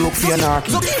him come look for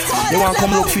anarchy. They want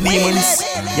come look for demons.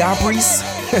 Yeah, priest.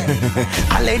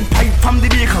 I lead pipe from the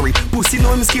bakery. Pussy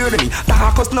know him scared of me. The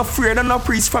Hawkers not afraid of no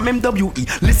priest from MWE.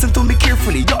 Listen to me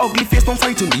carefully. Your ugly face don't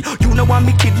frighten me. You know want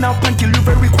me kidnap and kill you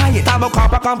very quiet. Have a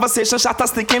copper conversation. Shot a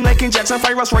stick him like injection.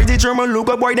 Fire us right the German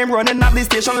Luger boy. Them running at the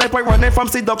station. Like boy running from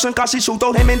seduction. Cause she shoot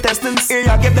out him intestines. Here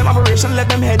ya give them operation. Let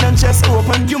them head and chest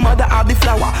open. You mother are the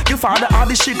flower. You father are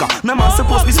the sugar. No man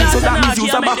supposed to be sweet. So that means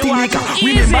use a back maker.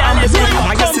 Remember I'm the baker.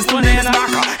 My sister name is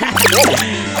Baka.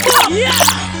 Yeah.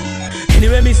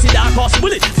 Anyway, me see that boss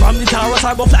bullet from the towers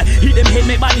I go fly. Hit them head,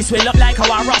 make body swell up like a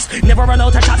walrus. Never run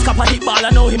out of shots, cup a hit ball. I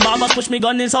know him bombers push me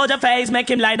gun in soldier face, make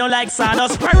him lie down like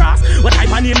Sanders. Peras, what type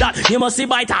of name that? You must see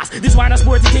bite ass. This one a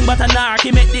sporty thing, but a narc,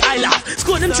 he make the eye laugh.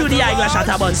 School them through the eyeglass, shot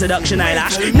about seduction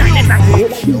eyelash. Well,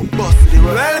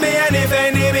 me and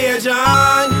defend me a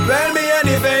John. Well, me and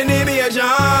defend me a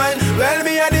John. Well,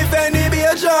 me and defend me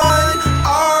a John.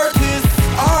 Artist.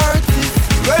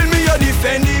 Well, me a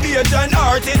defend me a John.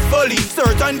 Artist fully.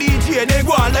 Certain DJ they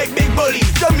go on like big bully.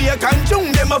 Jamaican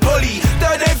chung them a bully.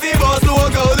 Tell them famous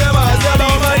local them as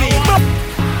about money.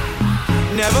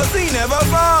 Never see, never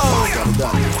found.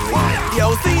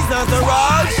 Yo, seasons the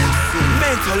rush.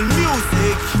 Mental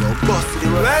music.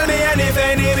 Well, me a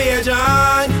defend me a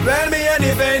John. Well, me a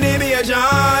defend me a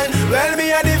John. Well,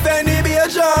 me a defend me a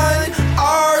John.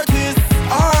 Artist.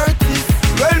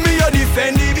 Well, me a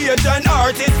defend me a John.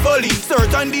 Artist fully.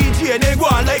 Certain DJ they go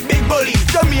on like big bully.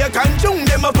 Jamaican chung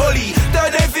them a bully. Tell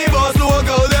them famous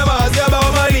local them as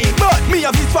about money. But me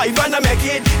a 5 and I make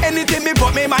it. Anything me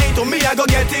put me mind to me I go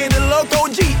get it. The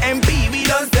local GMP we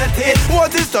done set it.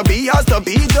 What is to be has to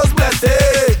be, just bless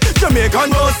it. Jamaican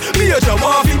boss, me a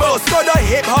Jamaican boss. Got a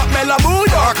hip hop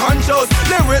mood or conscious.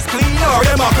 Lyrics clean or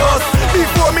them a cuss.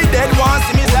 Before me dead want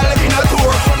see me selling in a tour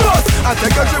bus. I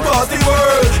take a trip across the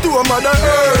world to a mother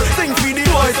earth. Sing for the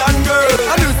boys and girls.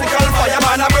 A musical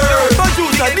fireman a bird. But you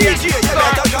a DJ, you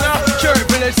better Church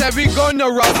village said we gonna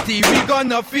rusty, we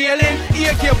gonna feeling.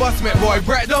 AK bus me boy,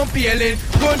 Brett don't peeling.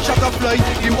 Gunshot a fly,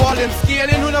 the wall them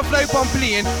scaling. Who no fly from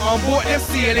plane, on board them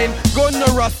sailing. Gonna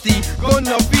rusty,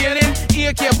 gonna feeling.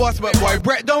 AK bus me boy,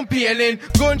 Brett don't peeling.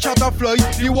 Gunshot a fly,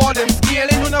 the wall them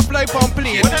scaling. Who no fly from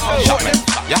plane, on board them.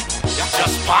 Yeah.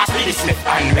 Just pass me the Smith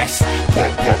and West.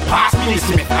 Pass me the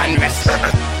Smith and West.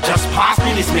 Just pass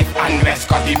me the Smith and West.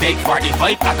 Cause we make for the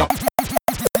vibe like a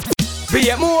Be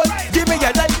it more, give me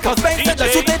a light. Cause Ben said the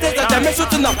shoot it is a damage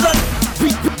shooting a blood.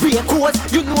 Be a course,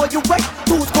 you know you right.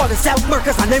 Dudes call themselves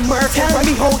murkers and they murk. Tell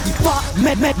me how the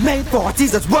fuck made for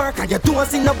Jesus work. And you don't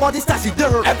see nobody stashy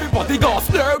dirt. Everybody go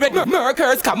slur with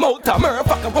murkers. Come out to murk.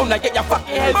 Fuck around like get your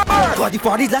fucking head murk. God the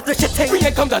 40s let the shit take. We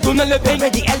ain't come to do no living.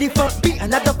 When the elephant beat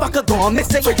another fucker gone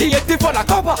missing. With the 80 for the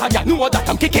cover and you know that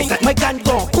I'm kicking. Set my gun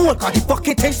gone cool. Cause the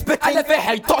fucking taste spit. I left a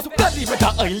head toss bloody with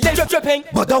the eyelid dripping.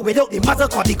 But though without the mother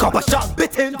cause the cover shot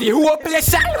bitten. The whole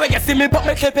place shine when you see me put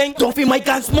me clipping. Don't feel my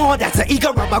gun small, that's an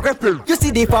eager rubber gripper. You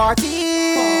see the 40.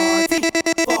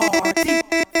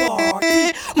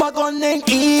 My gun ain't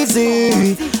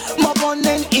easy. My gun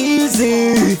ain't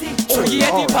easy.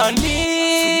 380 pound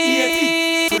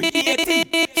me.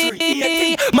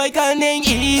 My gun ain't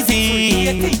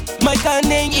easy. My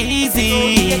gun ain't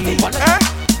easy.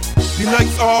 the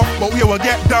lights off, but we will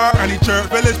get dark. And the church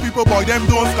village people, boy, them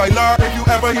don't skylar. If you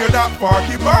ever hear that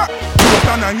party bark, you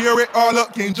stand and hear it all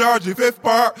up King George the 5th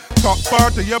part. Top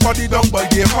part to your body down by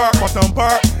Gay Park. Bottom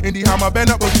part in the hammer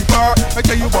bend up Bushy Park. I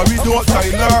tell you boy, we don't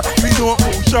skylar, we don't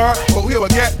move sharp, but we will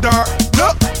get dark.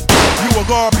 Look, you will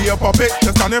go be a puppet,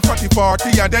 just stand in front of the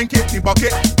party and then kick the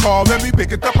bucket. Call when we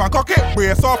pick it up and cock it,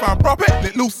 brace off and prop it,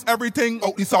 let loose everything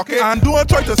out the socket. And don't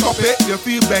try to stop it, you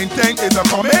feel Djtank is a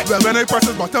comet. Well when I press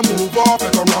this button, move off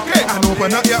like a rocket. And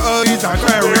open up your eyes and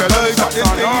try and realize that this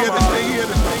thing here.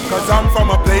 Cause I'm from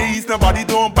a place, nobody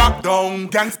don't back down.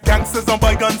 Gangsters don't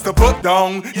buy guns to put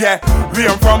down. Yeah, we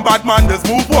am from bad man, just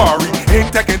move worry.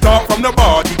 Ain't taking talk from the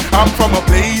body. I'm from a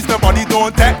place, nobody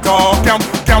don't take talk.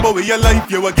 Gamble with your life,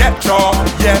 you will get chalk.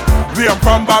 Yeah, we am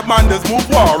from bad man, just move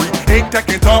worry. Ain't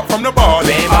taking talk from the body.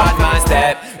 We bad man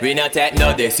step, we not take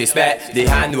no disrespect. The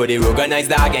hand with the organized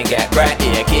dog and get bread.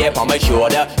 AK on my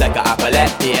shoulder like a applet.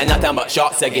 Ain't nothing but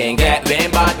shots again get. We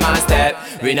bad man step,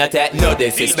 we not take no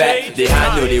disrespect. The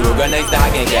hand with the organized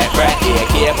dog and get bread.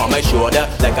 AK on my shoulder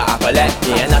like a applet.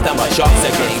 Ain't nothing but shots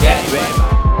again get.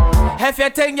 If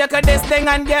you think you can this thing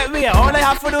and get real, all I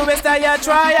have to do is tell you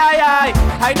try.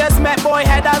 I just met boy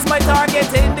head as my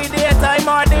target in the daytime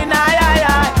or the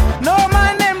night. No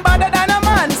man ain't better than a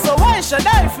man, so why should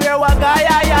I fear a guy?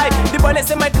 The bullets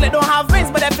in my clip don't have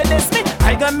wings, but if it is me,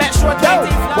 I gonna make sure 20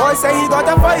 fly. Boy say he got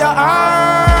a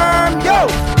firearm, yo,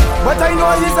 but I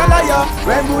know he's a liar.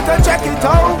 When Buddha check it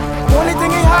out, only thing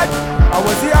he had, I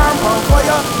was the arm on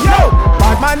fire. Yo,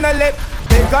 bad man a lip,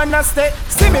 they gonna stay.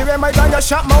 See me when my gun just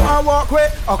shot mouth and walk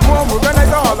away. A cool move and I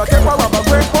go all a take a rubber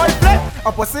break boy flip.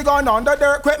 A pussy gone on the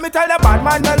dirt quick, me tell the bad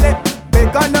man a lip, they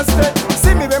gonna stay.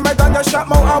 See me when my gun just shot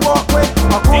mouth and walk away.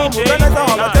 A cool move and I go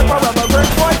all a take a rubber break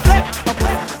boy flip.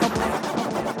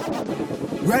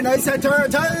 When I say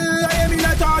turtle, I am in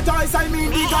a tortoise, I mean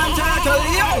the gun turtle,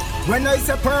 yo. When I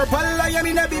say purple, I am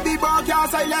in a BB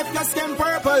broadcast, I left your skin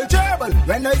purple, gerbil.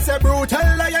 When I say brutal,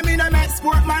 I am in a mad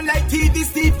sportman like TV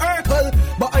Steve Urkel.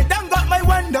 But I done got my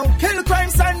one down, kill crime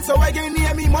son, so I can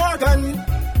hear me Morgan.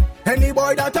 Any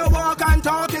boy that a walk and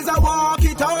talk is a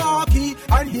walkie-talkie.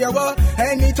 And here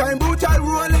anytime brutal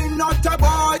rolling, not a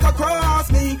boy to cross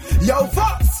me. Yo,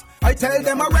 Fox, I tell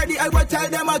them already, I will tell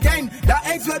them again. The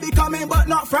eggs will be coming, but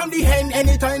not from the hen.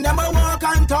 Anytime them a walk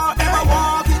and talk, them a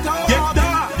walkie-talkie. Get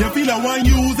that, you feel I want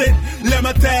use it. Let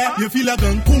me tell, you feel I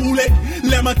gon' cool it.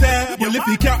 Let me tell, well if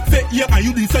you can't fit you and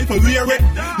you decide to wear it.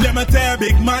 Let me tell,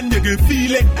 big man, you can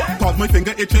feel it. Cause my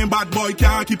finger itching, bad boy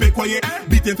can't keep it quiet.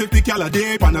 Beating 50 cal a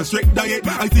day on a strict diet.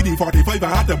 I see the 45, I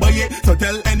had to buy it. So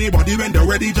tell anybody when they're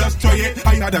ready, just try it.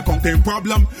 I had a counting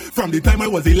problem from the time I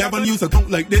was 11. Used to count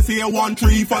like this here, 1,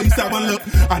 3, 5, 7, look.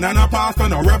 And then I passed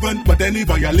on a reverend, but any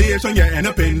violation, you end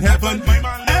up in heaven.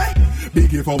 Be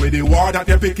careful with the war that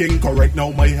you're picking. Correct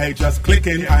now, my head just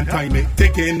clicking and time it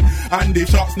ticking. And the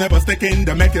shots never sticking.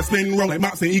 They make you spin wrong like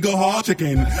Max and Eagle Hall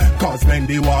chicken. Cause when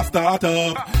the war start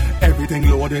up, everything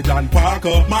loaded and park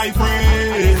up, my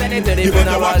friend. You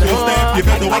better watch your step, you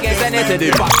better watch your step.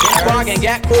 Spark and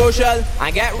get crucial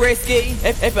and get risky.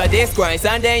 If you diss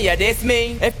grandson, then you diss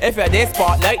me. If you diss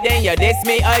spotlight, then you diss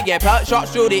me. I get pelt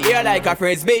shots through the ear like a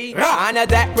frisbee. And a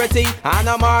deputy, and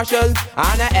a marshal,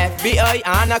 and a FBI,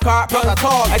 and a corporal.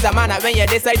 As a man that when you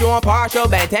decide doing partial,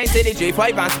 Djtank City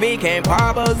G5 and speaking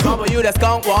parables. Number you the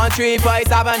skunk 1, 3, 5,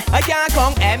 7. I can't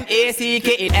count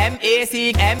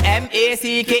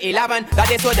MACK11. That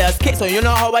is what does kick, so you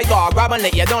know how I go grab and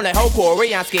let you don't let how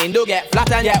Korean skin do get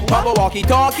flattened. Yeah, rubber walkie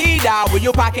talkie down with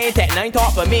you packing Tech 9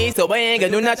 talk for me, so we ain't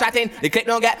gonna do no chatting. The clip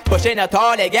don't get pushing at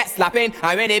all, they get slapping.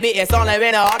 And when they beat it's only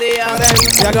when the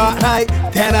audience. You got like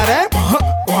 10 of them.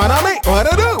 One of me, what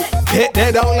to do? Hit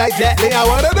them down like Jet Li, I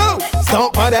what to do?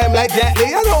 Stomp on them like Jet Li,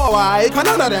 I know why. Cause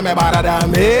none of them are better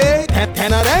than me.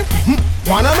 10 of them,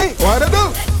 one of me, what to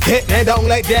do? Hit them down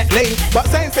like Jet Li. But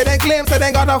since they claim so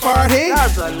they got a 40.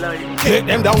 Hit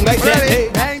them down like Jet Li.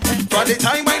 For the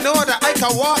time I know that I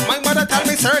can walk, my mother tell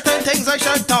me certain things I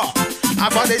should talk.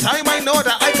 And for the time I know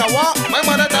that I can walk, my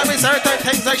mother tell me certain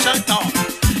things I should talk.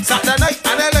 Saturday night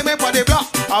and they let me for the block.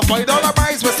 I $5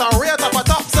 prize with some real top of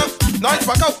top. So noise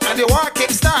back out and the war kick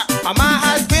start. A man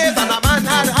had faith and a man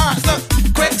had heart. Look,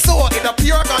 quick sword in a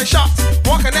pure gunshot.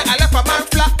 Walking it, I left a man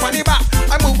flat on the back.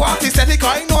 I move off the steady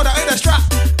cause I know that in the strap.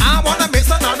 I wanna mix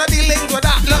none of the links with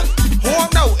that. Look, home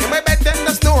now in my bed then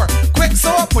the snore. Quick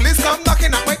sword, police come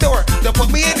knocking at my door. They put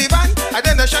me in the van and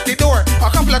then they shut the door. A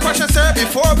couple of questions sir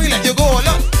before we let you go.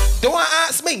 Look, don't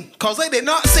ask me cause I did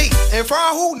not see. And for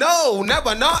who? No,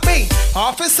 never not me.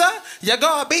 Officer, You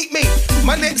gotta beat me.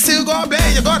 My neck still gonna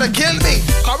blame. You gotta kill me.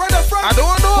 Where the front? I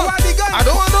don't know. Who are the guns? I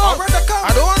don't know. Where the car?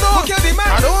 I don't know. Who killed the man?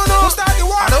 I don't know. Who started the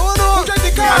war? I don't know. Who drank the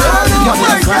car? I don't know.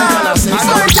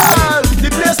 The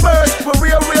place first for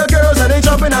real girls, and they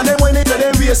jumping and they whining to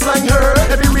them waistline her.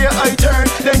 Everywhere I turn,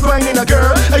 then grinding a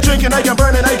girl. I drink and I can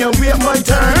burn and I can wait my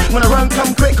turn. When I run,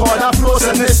 come quick, call that flows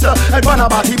and mister. I want a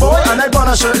body boy and I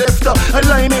want a shirt lifter. I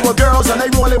line it with girls and I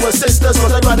roll it with sisters.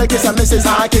 Cause I rather kiss a missus,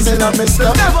 I kissing a mister.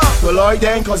 Never. Well, I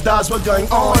then, cause that's what's going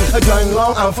on. I grind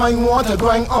long and find one to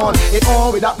grind on. It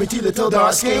all with that pretty little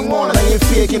dark skin one. And I ain't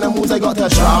faking the moves, I got the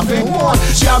shopping one.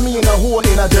 She had me in a hole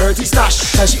in a dirty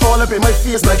stash. And she all up in my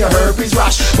face like a herpes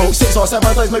rash. About 6 or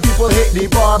 7 times my people hit the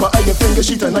bar. But I can finger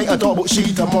she tonight, I talk about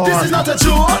she tomorrow. This is not a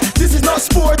joke, this is not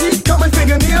sporty. Cut my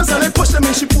fingernails and I push them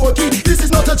in she porky. This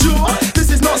is not a joke, this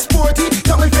is not sporty.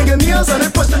 Cut my fingernails and I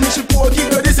push them in she porky.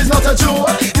 Girl, this is not a joke,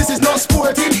 this is not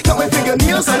sporty. Cut my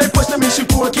fingernails and I push them in she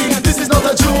porky. This is not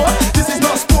a joke, this is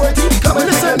not sporty. Cut my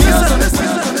fingernails and I push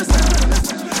them in she porky.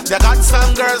 You got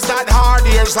some girls that hard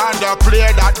ears and the clear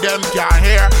that them can't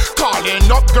hear. Calling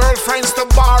up girlfriends to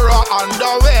borrow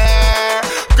underwear.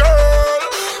 Girl,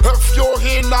 if you're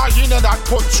in that,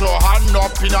 put your hand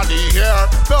up in the air.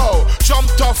 No,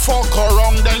 jump to fuck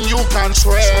around, then you can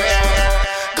swear.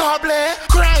 Gobble,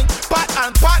 crank, pat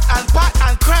and pat and pat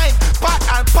and crank, pat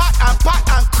and pat and pat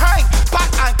and crank, pat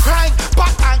and crank,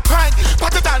 pat and crank,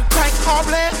 pat it and crank,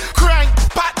 gobble, crank,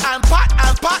 pat and pat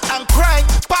and pat and crank,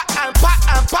 pat and pat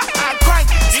and pat and crank.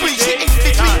 Squeeze it in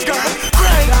between, girl,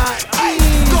 crank,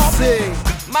 gobble.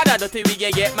 Mad dirty, we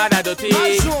can get mad dirty.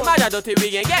 Mad dirty,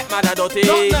 we can get mad dirty.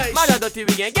 Mad dirty,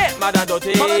 we can get mad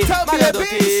dirty. Mad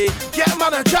dirty, get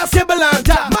mad and just dibble and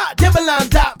tap, dibble and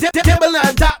tap, dibble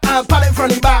and tap, and pat it from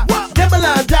the back. Dibble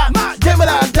and tap, dibble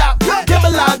and tap,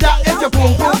 dibble and tap. If your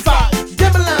boom boom fat,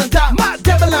 dibble and tap,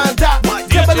 dibble and tap,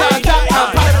 dibble and tap,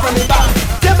 and pat it from the back.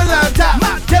 Dibble and tap,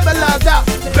 dibble and tap.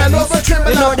 Bend over, trim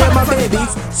it. You know they're my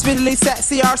babies, sweetly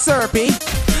sexy or syrupy.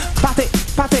 Pat it,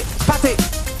 pat it, pat it.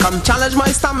 Come challenge my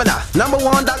stamina,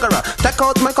 #1 daggerer. Take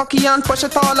out my cocky and push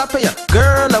it all up here.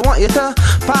 Girl, I want you to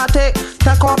party.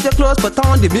 Take off your clothes, put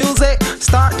on the music.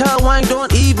 Start to wine,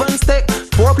 don't even stick.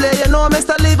 Foreplay, you know,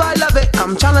 Mr. Levi, I love it.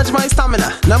 Come challenge my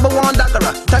stamina, #1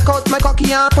 daggerer. Take out my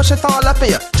cocky and push it all up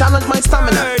here. Challenge my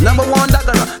stamina, #1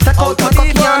 daggerer. Take out my cocky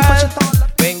and push it all up.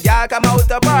 When y'all come out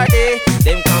to party,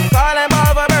 them come call them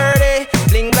over birdie.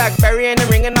 Bling blackberry and them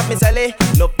ringing up me celly.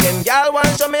 Look them y'all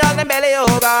want show me on them belly,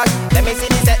 oh God. Let me see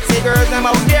the sexy girls them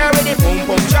out there with the boom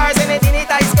boom shorts and the teeny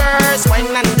tight skirts.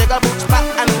 Wine and jiggle push back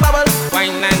and bubble.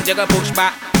 Wine and jiggle push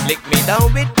back. Lick me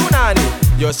down with punani.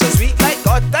 You're so sweet like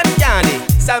cotton candy.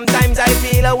 Sometimes I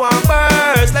feel a warm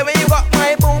burst. Like when you got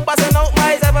my boom passing out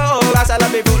my seven. Oh gosh, I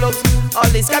love me full looks. All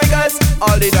these chemicals,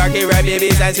 all the darky red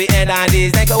babies and sweet and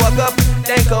dandies. Then go walk up,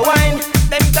 then go wine.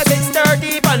 Then cause it's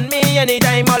sturdy on me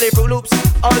anytime. All the Fruit Loops,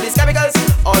 all these chemicals,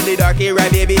 all the darky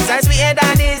red babies and sweet and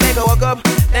dandies. Then go walk up,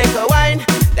 then go wine.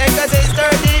 Then cause it's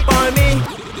sturdy on me.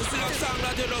 This is a song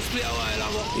that you just play a while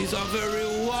ago. It's a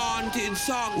very wanted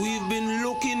song. We've been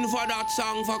looking for that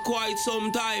song for quite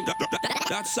some time.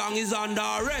 That song is under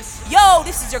arrest. Yo,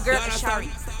 this is your girl Ashari,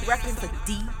 repping for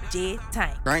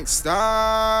Djtank. Rank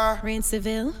star. Rain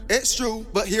Seville. It's true,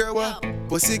 but here we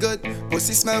pussy good,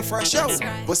 pussy smell fresh, yo.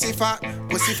 Pussy fat,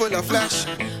 pussy full of flesh.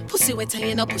 Pussy wet and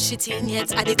you know push it in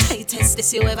yet. At the tightest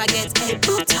this you ever get. Hey,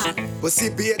 brutal. Pussy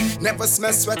bait, never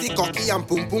smell sweaty, cocky and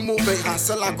boom boom move it,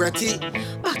 hustle and gritty.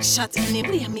 Back shot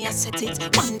anyway, me I set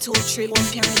it. 1, 2, 3, 1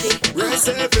 parody.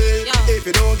 Reserve, if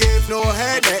you don't give no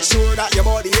head, make sure that your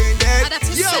body ain't dead.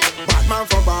 Yo, Batman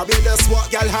from Barbados,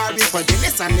 what y'all Harvey for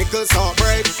Guinness and Nichols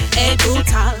heartbreak. Hey,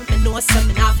 brutal, me know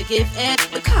something I forgive it.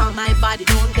 Because my body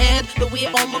don't dead. The way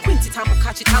all my quinty time I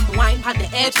catch it, I'm wine on the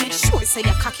edge. Make sure say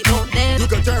your cocky don't dead. You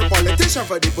can turn politician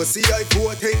for the pussy I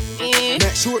voting.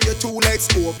 Make sure your 2 legs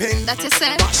open. That's it,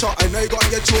 sir. Back shot and I got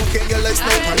you choking. Your legs no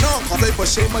turn on, cause I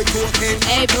push my talking.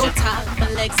 Hey, brutal, my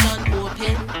legs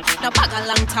unopen. Now bag a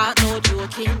long talk, no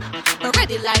joking. Me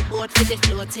ready like boat for the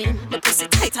floating. My pussy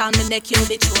tight on my neck, you'll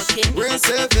be choking.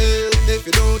 Reserve, if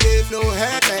you don't give no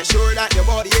head, make sure that your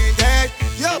body ain't dead.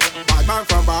 Yo, Batman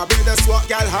from Barbados, what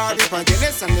y'all Harvey for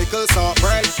Guinness and Nichols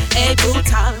heartbreak. Hey,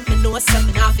 brutal, me know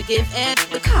something I forgive it.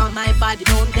 Because my body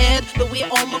don't dead. The way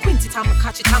all my quinty time I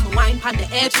catch it, I'm wine on the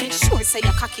edge. Make sure say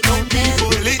your cocky don't dead.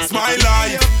 Well, it's my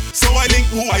life, so I link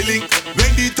who I link.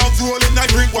 When the tongues rolling, I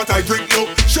drink what I drink. No,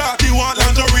 Sharky want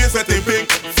lingerie setting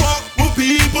pink. Fuck what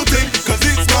people think, cause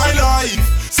it's my life.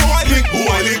 So I link who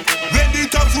I link. When the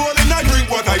tongues rolling, I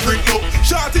drink what I drink. No,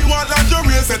 Sharky want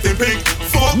lingerie setting pink.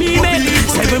 Fuck me what make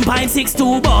people think.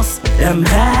 7.62 boss, them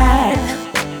bad.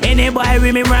 Any boy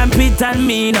with me rampant and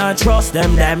me not trust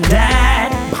them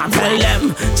dead. Tell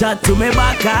them, chat to me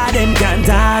back, cause them can't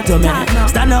talk to me.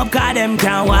 Stand up, cause them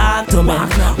can't walk to me.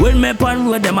 When me pon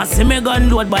road, them a see me gun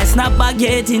load, boy snap back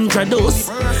get introduced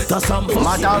to some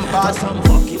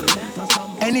fucking.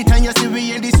 Anytime you see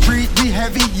we in the street, we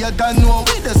heavy, you gon' know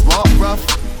we just walk rough.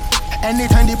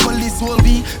 Anytime the police will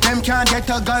be, them can't get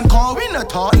a gun call, we not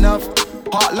talk enough.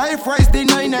 Hot life rise the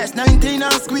 9X, 19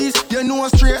 and squeeze, you know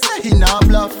straight, say he not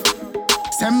bluff.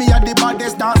 Send me at the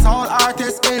baddest dance hall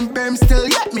artist in BEM, still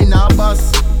yet me not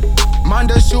bust. Man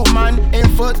the shoot man in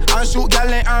foot and shoot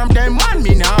gal in arm, them man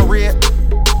me not rate.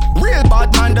 Real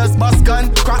bad man does bust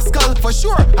gun, cross skull for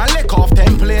sure, and lick off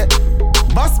template.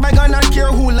 Bust my gun and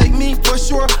care who like me for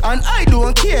sure, and I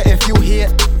don't care if you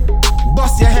hate.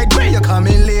 Bust your head when you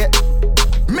coming late.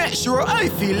 Make sure I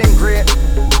feeling great.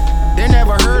 They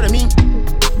never heard of me.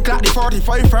 Clap the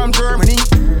 45 from Germany.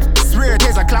 Swear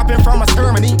there's a clapping from a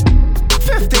ceremony.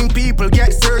 15 people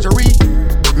get surgery.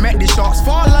 Make the shots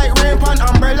fall like rain on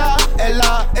umbrella.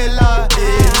 Ella, Ella,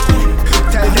 eh.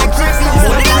 Tell them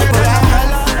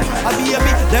I'll be a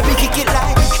bit, let me kick it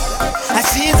like I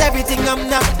see is everything I'm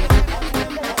not.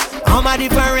 All my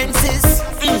differences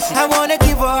I wanna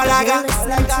give all I got.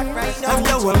 I'm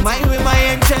blowing mine with my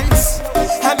entrance.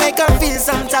 I make her feel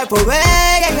some type of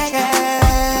way,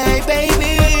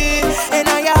 baby. And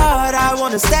on your heart I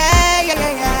wanna stay.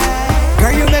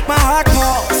 Girl, you make my heart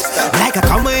pause like a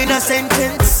comma in a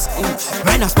sentence.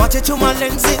 When I spot you through my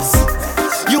lenses,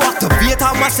 you activate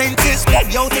all my senses.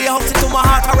 Yo, the house into my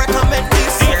heart, I recommend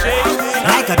this.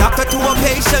 Like a doctor to a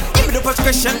patient, give me the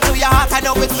prescription to your heart, I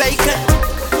know it's vacant.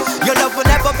 Your love will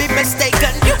never be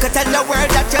mistaken. You can tell the world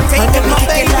that you're taking my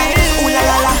baby. Ooh la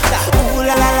la la, ooh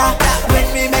la la la. When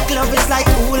we make love, it's like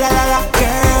ooh la la la.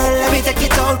 Girl, let me take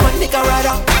it all, but nigga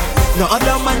rather. No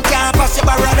other man can pass your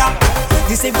brother.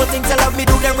 The simple things I love me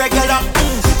do them regular.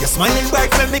 You're smiling bright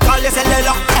when me call you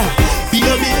cellular. Be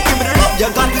a bit, give me the love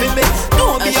you got for me.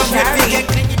 Don't be afraid to get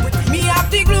me have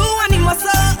the glue and the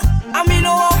muscle. I mean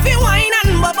no off the wine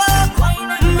and bubble.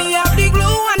 Me have the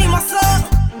glue and the muscle.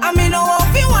 I mean no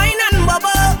off the wine and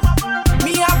bubble.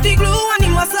 Me have the glue and the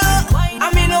muscle.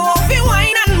 I mean no off the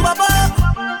wine and bubble.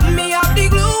 Me have the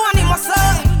glue and the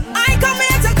muscle. I come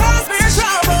here to cause me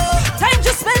trouble. Time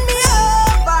to spend me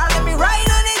over. Let me ride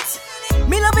on it.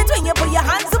 Me love it when you put your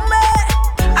hands on me.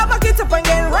 I back it up and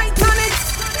get right on it.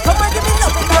 Come on, give me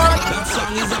love and run. That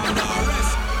song is on the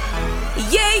rest.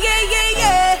 Yeah, yeah, yeah,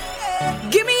 yeah.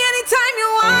 Give me anytime you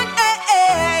want.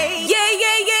 Yeah,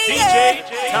 yeah, yeah, yeah.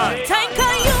 Djtank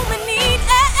on you, me need.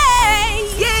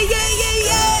 Yeah, yeah, yeah,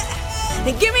 yeah.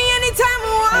 And give me anytime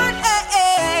you want.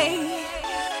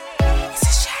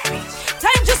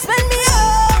 Time to spend me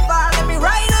over. Let me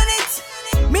ride on it.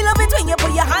 Me love it when you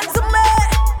put your hands on me.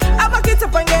 I back it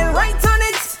up and get right on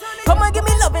it. Come on, give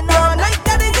me loving all night.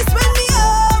 That is spend me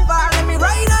over. Let me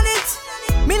ride on it.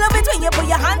 Me love it when you put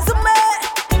your hands on me.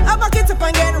 I back it up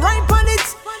and get right on it.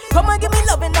 Come on, give me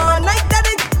loving all night. That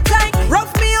is like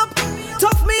rough me up,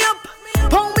 tough me up,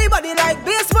 pound me body like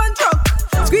baseball truck.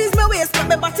 Squeeze my waist, make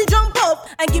my body jump up,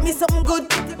 and give me something good,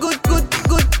 good, good,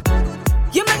 good.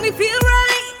 You make me feel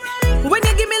right when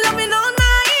you give me loving all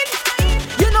night.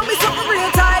 You know me something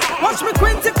real tight. Watch me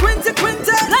quinta.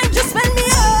 Like just spend me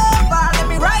over, let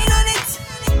me ride on it.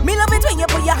 Me love it when you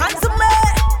put your hands on me.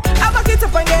 I back it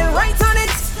up and get right on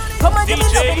it. Come on, give me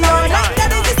loving all night.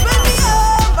 That is spend me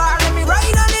over, let me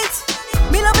ride on it.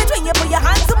 Me love it when you put your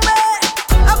hands on me.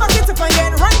 I back it up and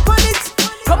get right on it.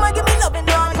 Come on, give me loving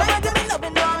all night. Give me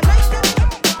loving all night.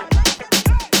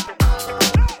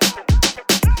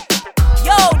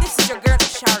 Yo, this is your girl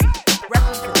Shari,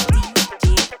 repping for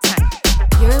Djtank.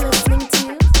 You're listening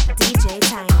to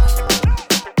Djtank.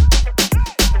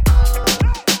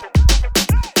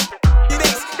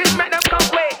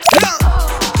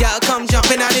 Y'all come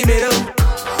jumping out the middle.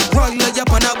 Roll you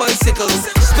up on a bicycle.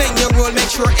 Spin your roll, make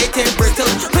sure it ain't brittle.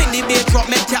 When the beat drop,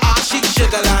 make your ass shake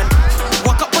jiggle and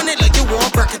walk up on it like you want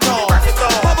break it off.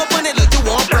 Pop up on it like you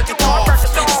want break it off.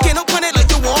 Skin up on it like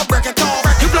you want break it off.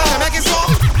 You plug and make it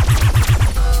soft.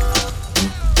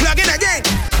 Plug it again.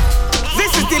 This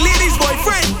is the lady's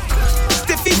boyfriend.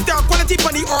 Stiffy star quality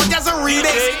for the orgasm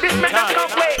remix.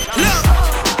 Look,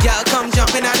 y'all come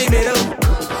jumping out the middle.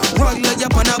 Roll you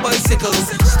up on a bicycle.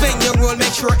 Spin your roll,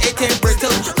 make sure it ain't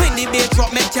brittle. When the beat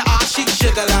drop, make your ass shake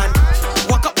jiggle and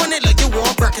walk up on it like you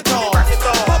want break it off.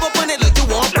 Pop up on it like you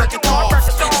want break it off.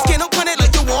 Skin up on it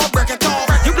like you want break it off.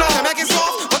 You block and make it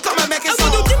soft, but come and make it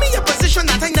soft. Give me a position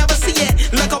that I never see it.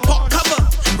 Like a pop cover,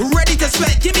 ready to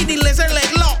sweat. Give me the lizard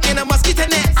leg lock in a mosquito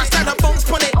net. I start a bounce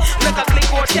on it like a click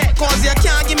or check. Cause you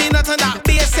can't give me nothing that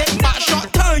basic. But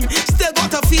short tongue, still got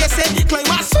to face it. Climb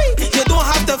my sweet.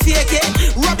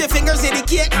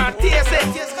 and taste it.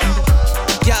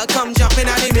 Girl, come jump in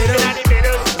the middle.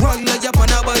 Run like up on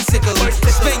a bicycle.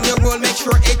 Spin your roll, make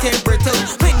sure it ain't brittle.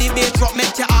 When the bass drop,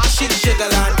 make your ass shit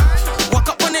jiggle and walk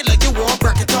up on it like you want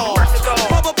break it off.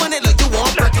 Pop up on it like you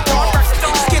want break it off.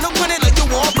 Skin up on it like you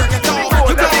want break it off.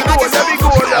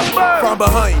 From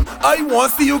behind, I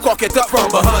want see you cock it up from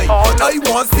behind. I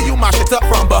want see you mash it up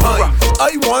from behind.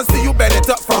 I want see you bend it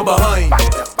up from behind.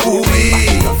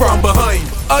 Ooh-wee, from behind.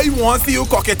 I want see you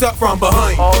cock it up from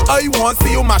behind. I want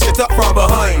see you mash it up from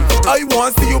behind. I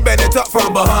want see you bend it up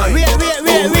from behind. Wait.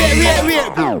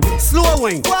 Slow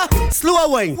wine, slow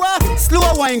wine,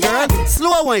 slow wine, girl.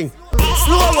 Slow wine,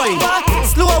 slow wine,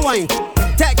 slow wine.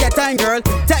 Take your time, girl.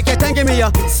 Take your time. Give me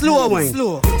your slow wine,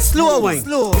 slow wine,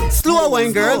 slow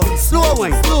wine, girl. Slow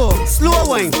wine, slow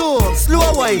wine,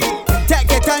 slow wine. Take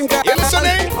your time, girl. You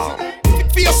listening?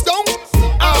 Face down,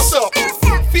 ass up.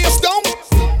 Face down,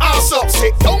 ass up.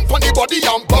 Sit down pon the body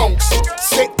and bounce.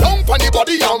 Sit down pon the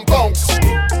body and bounce.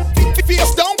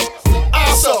 Face down,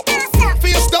 ass up.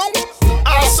 Face down,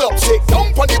 ass up. Sit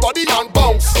down pon the body and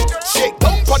bounce. Sit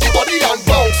down pon the body and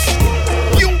bounce.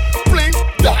 You blink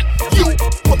that. You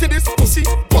put this pussy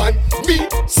on me,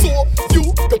 so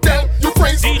you can tell your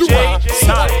friends you are.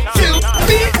 So kill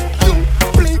me. You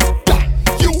blink that.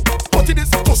 You put this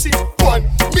pussy on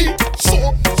me, so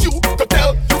you can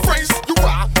tell your friends you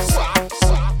are.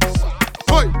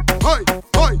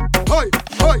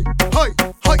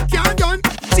 Hi, can't done.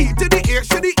 T to the H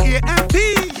to the A and P.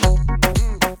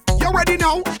 You ready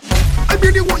now? I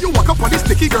really want you walk up on this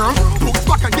sticky girl. Looks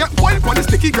back and get wild on this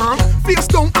sticky girl. Face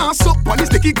down, ass up on this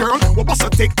sticky girl. What bust a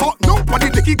TikTok? No, on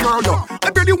this sticky girl. No.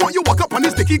 I really want you walk up on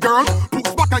this sticky girl.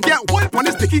 Looks back and get wild on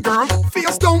this sticky girl.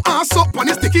 Face down, ass up on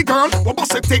this sticky girl. What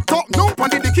bust a TikTok? No, on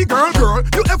the sticky girl. Girl,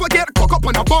 you ever get cock up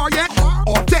on a bar yet?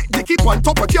 Or that dicky on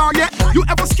top of car yet? You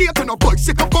ever skate on a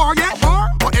bicycle bar yet?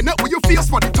 Or end up with your face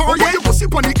for the tar yet? You pussy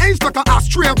on the edge like an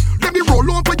ashtray. Let me roll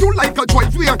over you like a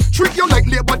driveway. Treat you like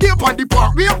Labor Day on the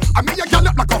parkway. I mean you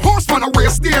gallop like a horse on a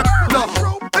race day. Look,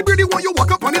 I really want you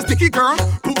walk up on this sticky girl.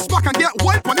 Poops back and get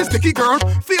wipe on this sticky girl.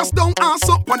 Face down, ass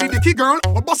up on the dicky girl.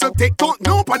 Or bust a TikTok,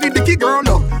 no on the dicky girl.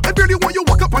 Look, I really want you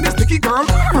walk up on this sticky girl.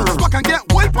 Poops back and get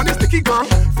wipe on this sticky girl.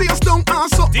 Face down,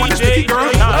 ass up on this sticky girl.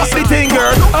 Up the thing,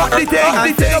 girl. Up the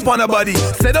thing. Sit up on a body.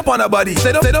 Sit up on a body.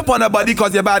 Sit up on a body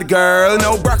cause you're bad, girl.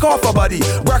 No, break off a body.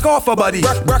 Break off a body.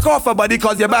 Break off a body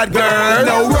cause you're bad, girl.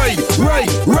 No, right,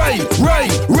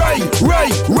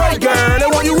 girl. I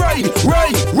want you right,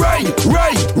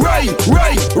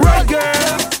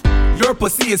 girl. Your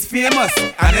pussy is famous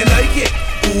and I like it.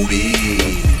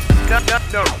 Ooh-wee.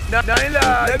 No,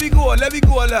 let me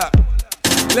go, look.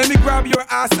 Let me grab your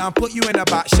ass and put you in a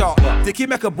back shot. Dicky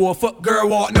make a bow foot girl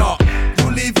walk knock.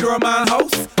 You leave your man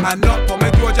house and knock on my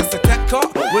door just to take car.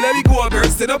 Well, let me go, girl,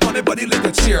 sit up on my body like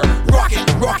a chair. Rock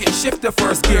it, shift the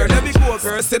first gear. Let me go,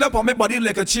 girl, sit up on my body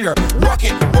like a chair. Rock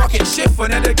it, shift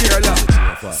another gear.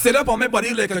 Look. Sit up on my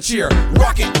body like a chair.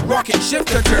 Rock it, shift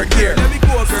the third gear. Let me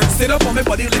go, girl, sit up on my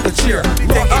body like a chair. Take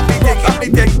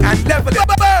it, and never let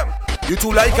you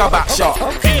too like a back shot.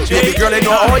 Baby girl, I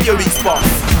know all your weak spots.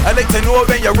 I like to know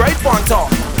when you're right on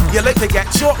top. You like to get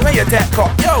choked when you tap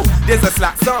cock. Yo, there's a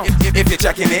slack song. If you're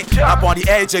checking it, up on the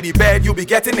edge of the bed, you'll be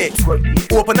getting it.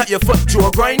 Open up your foot,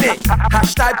 Joe, grind it.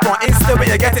 Hashtag on Insta when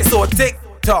you get it. So tick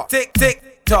tock, tick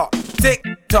tock, tick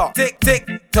tock, tick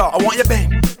tock. I want your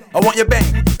bang, I want your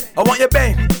bang, I want your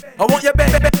bang, I want your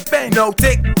bang, bang. No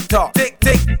tick tock, tick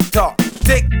tock,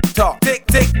 tick tock, tick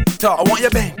tock. I want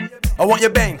your bang, I want your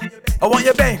bang, I want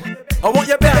your bang. I want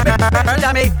your bang.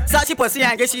 Tell me, such a pussy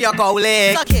and get she a cow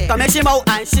leg. Come make she mouth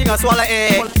and she gon' swallow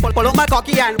it. Pull up my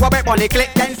cocky and rub it on the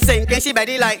clip, then sink in she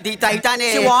belly like the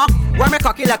Titanic. She walk, wear me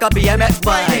cocky like a BMX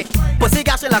bike. Pussy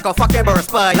gash like a fucking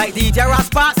burst bike. Like DJ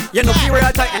Raspas, you know she real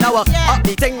tight and I will up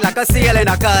the thing like a seal in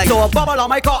a kite. So a bubble on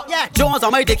my cock, Jones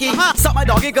on my dicky. Suck my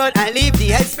doggy good and leave the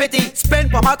head spitty. Spin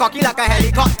for my cocky like a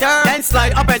helicopter, then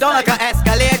slide up and down like an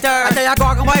escalator. I tell ya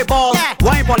cock on my balls,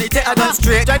 wine on the tip I gun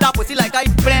straight. Drive that pussy like I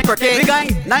playing cricket. We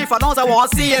going 9 for downs, I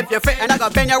want to see if you fit. And I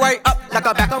got bend your right up like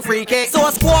a back on free kick. So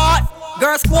a squat,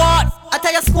 girl squat. I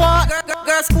tell you squat,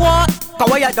 girl squat.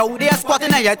 Cause when you down there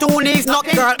squatting and your 2 knees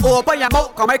knocking. Girl open your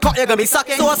mouth, cause my cock you gonna be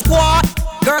sucking. So a squat,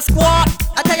 girl squat.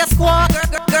 I tell you squat,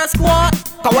 girl squat.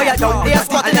 Cause why you down there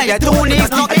squatting and you do knees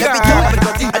deep.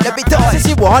 And every time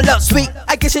she want look sweet,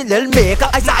 I guess she little maker.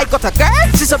 I say I got a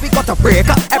girl, she said we got a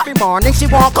breaker. Every morning she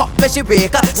walk up when she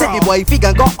wake up. Say the wifey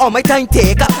can go on my time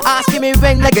taker. Asking me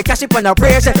when like a cash up on a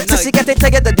ration. So she get it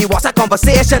tired that the was a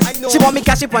conversation. She want me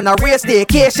cash up on a real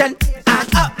staycation.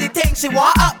 And up the thing, she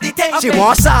want up the thing. She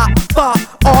want sharp for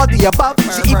all the above.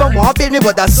 She even want build me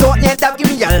with a sword and that give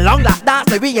me a long lap dance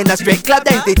like we in a straight club.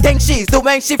 Then the thing she's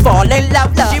doing, she fall in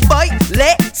love. She bite,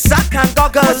 lit, suck and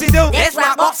goggle. What she do? This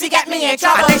rap box, she get me in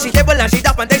trouble. And then she dribble and she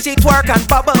dump and then she twerk and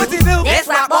bubble. What she do? This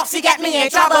rap box, she get me in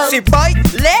trouble. She bite,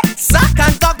 lit, suck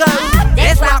and goggle.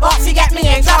 This rap box, she get me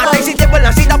in trouble. And then she dribble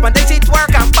and she dump and then she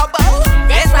twerk and bubble.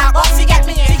 This rap box, she get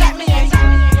me in, she get me in.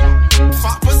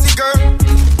 Fat pussy girl,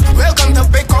 welcome to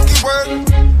big cocky world.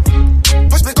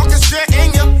 Push me cocky straight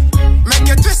in you, make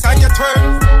you twist and you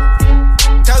twirl.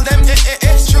 Tell them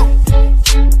it's true,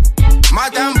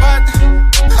 madam bad.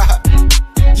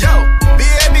 Yo,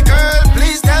 baby girl,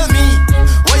 please tell me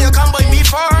what you come by me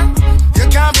for. You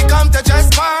can't become the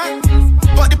just bar,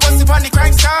 but the pussy on the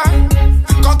crank star.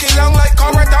 Cocky long like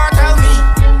corridor, tell me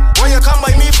what you come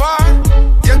by me for.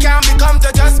 You can't become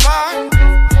the just bar,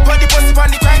 but the pussy on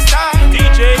the crank star.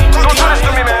 DJ, don't touch to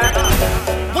me, man.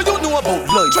 What you know about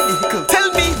life?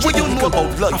 Tell me what you know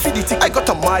about life. I got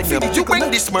a mind, you bring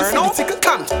this man, no?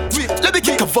 Come, let me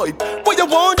kick a vibe. What you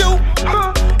want to do?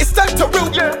 It's time to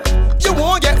root. You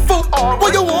want get food?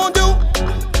 What you want to do?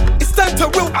 It's time to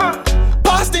root.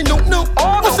 Pass the no.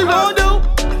 What she want to do?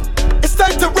 It's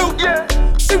time to root.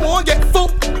 She want get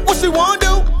food. What she want to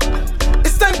do?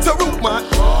 It's time to root, man.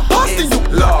 Pass the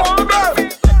no.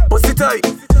 Pussy tight,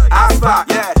 ass fat,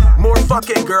 more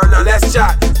fucking girl, now let's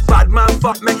chat. Bad man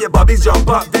fuck, make your bobbies jump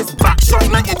up. This back shot,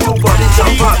 make your two bobbies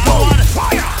jump up.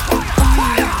 Fire!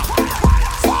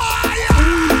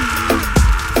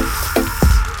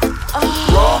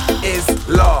 Raw is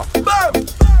law. Boom!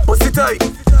 Pussy tight,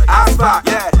 ass fat,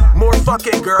 more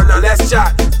fucking girl, now let's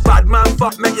chat. Bad man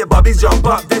fuck, make your bobbies jump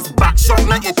up. This back shot,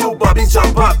 make your two bobbies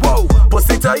jump up. Whoa,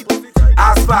 pussy tight,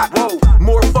 ass fat,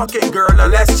 more fucking girl, now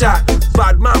let's chat.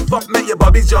 Bad man fuck, make your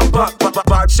bobbies jump up.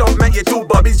 Bad shot, make your two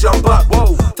bobbies jump up.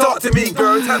 Whoa, talk to me,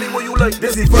 girl, tell me what you like.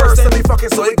 This is first, let me fucking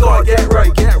so you gotta get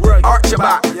right. Arch your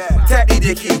back, tap the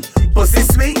dicky. Pussy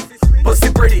sweet, pussy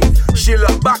pretty. She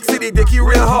look back, see the dicky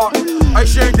real hot. I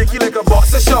share dicky like a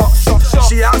box of shots.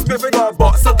 She asked me if I got a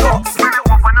box of cocks.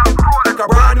 Like a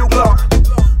brand new block.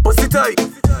 Pussy tight,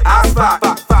 ass fat,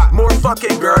 more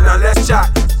fucking girl, now let's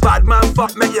chat. Bad man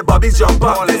fuck, make your bobbies jump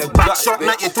up. This back shot,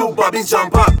 make your two bobbies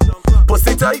jump up.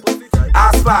 Pussy tight,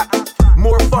 ass fat,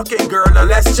 more fucking girl, now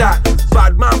let's chat.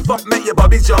 Bad man fuck, make your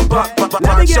bobbies jump up.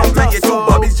 Bad shot, make your two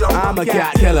bobbies jump up. I'm a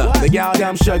cat killer, the gal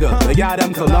them sugar, the gal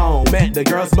them cologne. Met the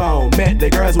girls moan, met the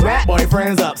girls wet,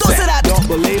 boyfriends upset. Don't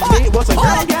believe me, what's a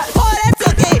girl got?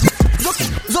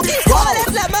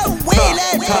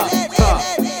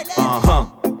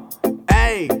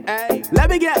 Hey, let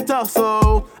me get tough,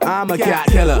 so I'm a cat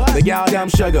killer. The gal them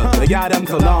sugar, the gal them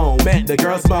cologne. Met the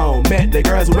girls moan, met the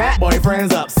girls wet,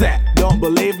 boyfriends upset. Don't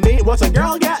believe me? What's a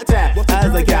girl got tap?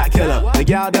 As a cat killer, the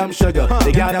gal them sugar,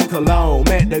 the gal them cologne.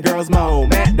 Met the girls moan,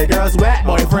 met the girls wet,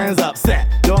 boyfriends upset.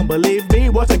 Don't believe me?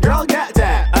 What's a girl got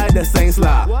tap? I the same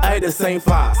slop, I the same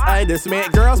fast. I just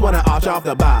make girls wanna arch off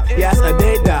the bar. Yes, I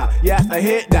did that. Yes, I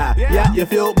hit that. Yeah, you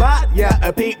feel bad? Yeah,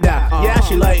 I peeped that. Yeah,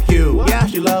 she like you. Yeah,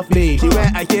 she love me. She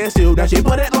went, I kiss you. Then she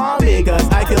put it on me, cause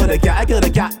I killed a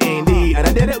cat indeed. And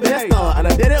I did it with style, and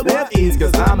I did it with ease,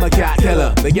 cause I'm a cat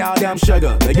killer. The gal them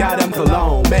sugar, the gal them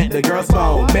cologne. Met the girls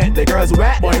moan, met the girls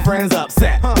wet, boyfriends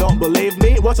upset. Don't believe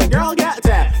me? What's a girl got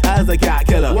tap? As a cat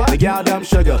killer, the gal them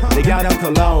sugar, the gal them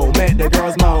cologne. Met the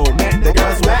girls moan, met the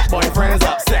girls wet, boyfriends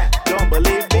upset. Don't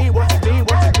believe me? What's me?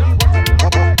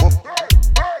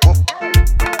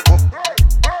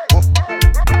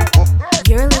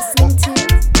 You're listening to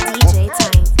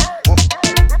Djtank.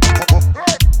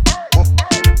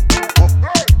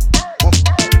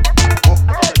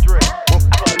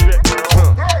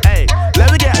 Hey,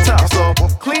 let me get tough, so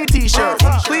clean t-shirt,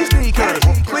 clean sneakers,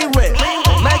 clean whip,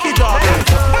 Nike joggers.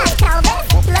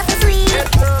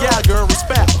 Yeah, girl,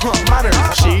 respect, matters.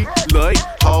 She like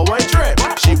hallway trip.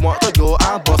 She want to go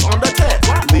and bust on the tip.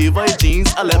 Levi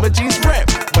jeans, 11 jeans rip.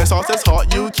 When sauce is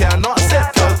hot, you cannot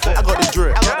sip. Cause I got the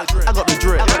drip, I got the drip, I got the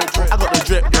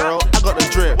drip, girl, I got the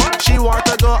drip. She want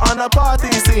to go on a party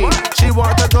scene. She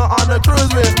want to go on a cruise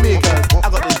with me. Cause I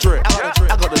got the drip, I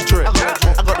got the drip,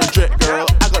 I got the drip, girl,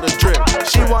 I got the drip.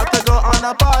 She want to go on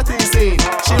a party scene.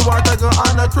 She want to go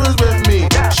on a cruise with me.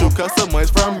 Shoot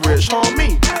customized from rich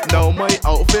homie. Now my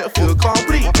outfit feel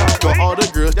complete. Got all the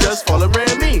girls just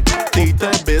following me. Teeth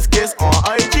and biscuits on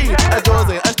IG. A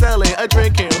Josie, a Stelling, a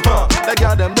drinking, That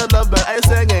gal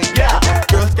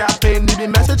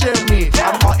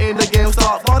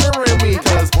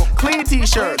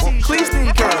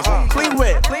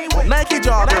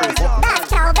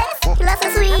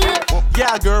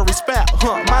Yeah, girl, respect,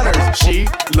 manners. She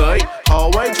like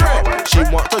how I drip. She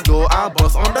want to go and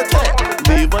bust on the tip.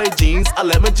 Levi jeans, I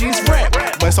let my jeans rip.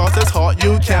 My sauce is hot,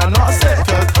 you cannot sip.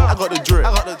 Cause I got the drip,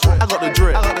 I got the drip, I got the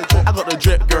drip, I got the drip, I got the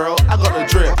drip, girl, I got the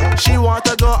drip. She want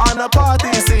to go on the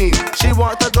party scene. She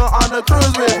want to go on the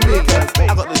cruise with me.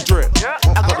 I got the drip,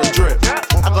 I got the drip,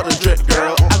 I got the drip,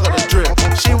 girl, I got the drip.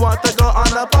 She want to go on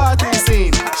the party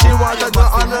scene. She want to go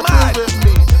on the cruise with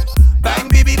me. Bang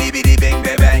bibi di bidi bang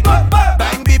bang bang.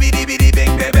 Bang bibi di bidi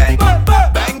bang bang bang.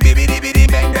 Bang bibi di bidi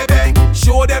bang bang bang.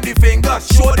 Show them the finger,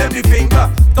 show them the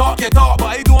finger. Talk your talk,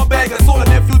 but you don't beg a soul.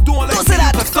 And if you don't like me,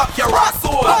 you can suck your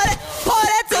asshole. Hold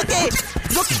it, okay.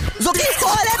 Zuki,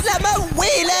 hold it, let me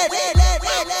wheel it.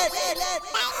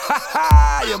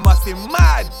 Haha, you must be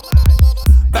mad.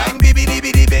 Bang bibi di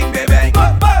bidi bang bang bang.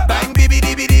 Bang bibi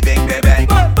di bidi bang bang bang.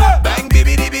 Bang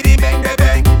bibi di bidi bang bang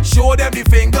bang. Show them the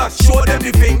finger, show them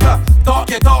the finger. Talk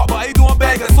your talk, but you don't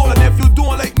beg a soul. And if you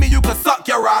don't like me, you can suck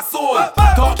your asshole.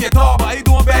 Talk your talk, but you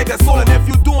don't beg a soul. And if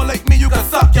you don't like me, you can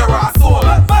suck your asshole.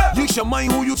 You should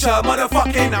mind who you child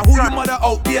motherfucking and who your mother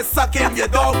out there sucking. Your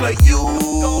dog like you,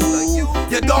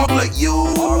 your dog like you.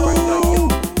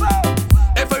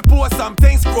 If I post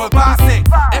something, scroll past it.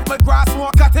 If my grass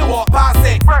walk, cut it, walk past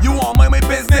it. You want my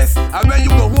business, and when you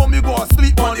go home, you go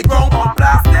sleep on the ground on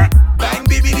plastic. Bang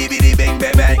bibi di bidi bang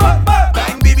bang bang.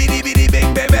 Bang bibi di bidi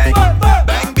bang bang bang.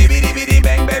 Bang bibi di bidi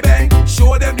bang bang bang.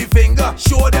 Show them the finger,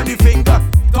 show them the finger.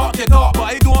 Talk your talk, but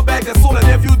I don't beg a soul. And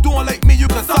if you don't like me, you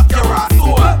can suck your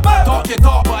asshole. Talk your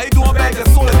talk, but I don't beg a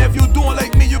soul. And if you don't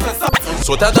like me, you can suck.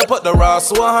 So tell her put the raw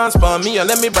so hands on me and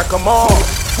let me break them all.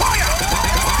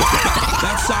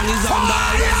 That song is on the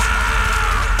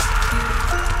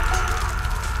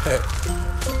Hey,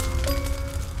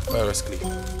 Virus Clean.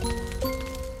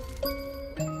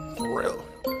 For real.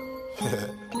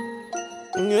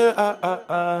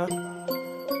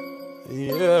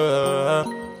 Yeah.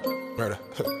 Murder.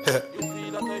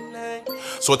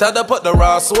 So tell her put the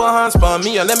raw so hands on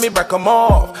me and let me break them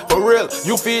off. For real,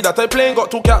 you feel that I playing got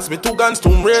 2 cats with 2 guns,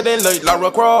 Tomb Raiding like Lara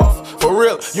Croft. For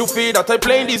real, you feel that I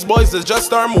playing these boys is just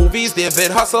star movies,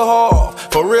 David Hasselhoff.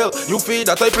 For real, you feel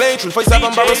that I playing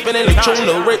 357 barrel spinning like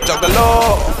Cholo Rick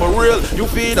Juggalo. For real, you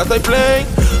feel that I playing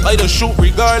I just shoot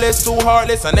regardless, too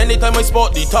heartless. And anytime I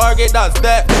spot the target, that's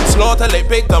that. Slaughter like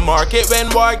pick the market. When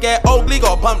war get ugly,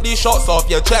 got pump these shots off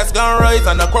your chest. Gun rise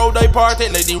and the crowd I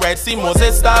parted like the Red Sea.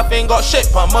 Moses staff ain't got shit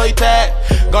on my tag.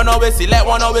 Gun always select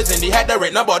one always in the head. The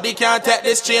rate nobody can't take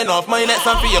this chain off my neck.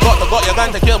 Some for you got your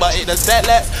gun to kill, but it does that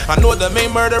less. I know the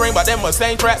main murdering, but them was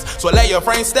same threats. So let your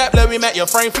frame step, let me make your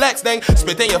frame flex. Then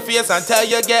spit in your face until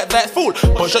you get that fool.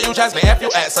 Push out your chest like if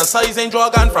you exercising. Draw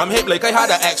gun from hip like I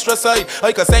had an extra side.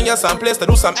 I could send you some place to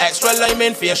do some extra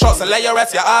liming. Fear shots and lay your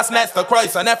ass, your ass next to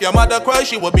Christ. And if your mother cries,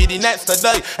 she would be the next to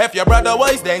die. If your brother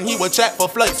wise, then he would check for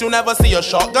flights. You never see a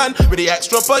shotgun with the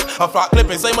extra pipe. A fat clip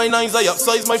inside my nines, I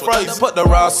upsize my fries. Put the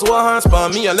raw so hands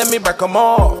on me and let me break them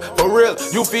off. For real,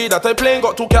 you feel that I playing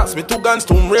got 2 cats with 2 guns,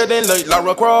 Tomb Raiding like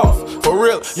Lara Croft. For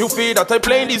real, you feel that I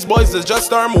playing these boys is just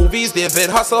star movies, David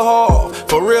Hasselhoff.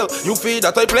 For real, you feel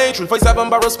that I playing 357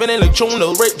 barrel spinning like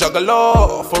Cholo Rick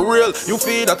Juggalo. For real, you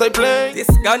feel that I playing this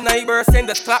gun I burst in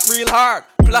the clap real hard.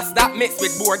 Plus that mixed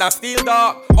with board and steel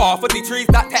dog. All for the trees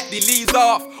that take the leaves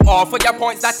off. All for your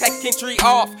points that take tree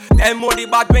off. Them more the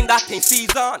bad bring that thing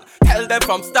season. Tell them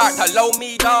from start to low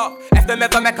me dog. If them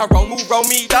ever make a wrong move, roll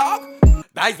me dog.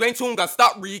 Guys when Chunga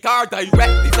stop regard. Direct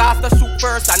disaster, shoot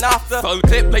first and after. Full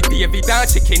clip like the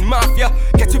Djtank chicken mafia.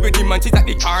 Get you with the munchies at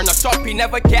the corner shop. He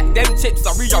never get them chips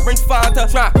or reorange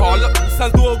Fanta. Try call up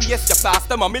San Dorius, your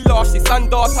pastor. Mommy lost his son,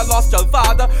 daughter lost your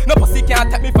father. No pussy can't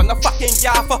take me from the fucking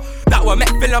gaffer. That will make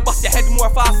Philip bust your head more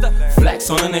faster. Flex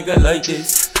on a nigga like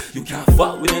this. You can't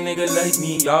fuck with a nigga like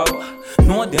me, yo.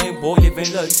 No damn boy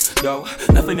living life, yo.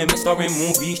 Nothing in me starring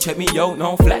movies, check me out.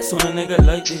 No flex on a nigga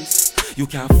like this. You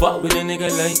can't fuck with a nigga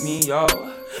like me, yo.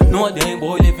 No damn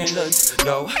boy living life,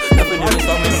 yo. Nothing in me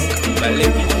starring movies. Well,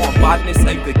 if you want badness,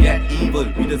 I could get evil.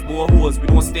 We just bore hoes, we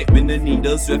don't stick with the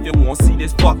needles. So if you want to see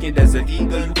this fucking desert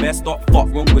eagle, you best stop fuck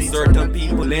wrong with certain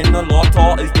people. In the law,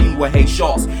 tall is deal with hate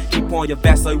shots. Keep on your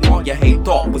vest, I want your hate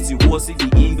talk. But you will see the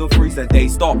eagle freeze and they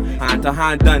stop. Hand to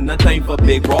hand done, no time for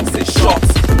big rocks and shots.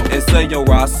 And say yo,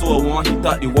 I saw one, he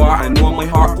thought you are. I know my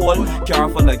heart cold.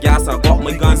 Careful of gas, I got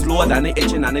my guns loaded. And they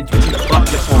itching and they itching.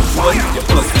 Fuck your phone, your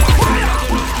pussy.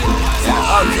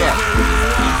 Yeah, ultra.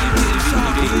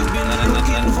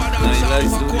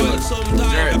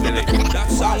 That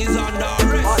song is on the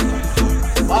rest.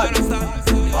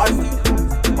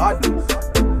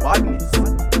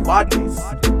 Badness.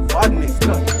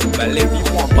 Well, if you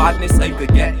want badness, I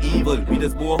could get evil. We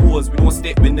just bore hoes, we don't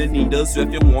step in the needles. So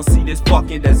if you want to see this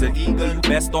fucking desert eagle, you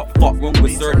best stop fuck wrong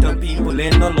with certain people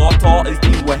in the law. Tall is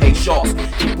deal with hate shots.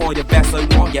 Keep on your best, I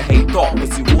want your hate talk.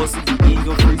 Cause you will see the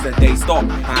eagle freeze and they stop.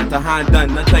 Hand to hand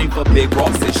done, no time for big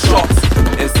rocks and shots.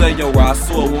 And say yo, I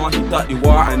saw one, he thought you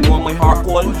were. I know my heart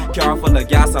cold. Car full of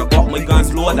gas, I got my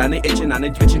guns loaded. And they itching and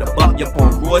they twitching the butt, you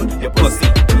punk road, you pussy.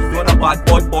 You're a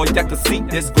bad boy, take a seat.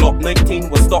 This Glock 19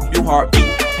 will stop your heartbeat.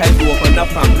 Head to open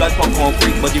up and blood for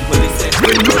concrete, but you police said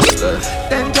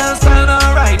Them girls stand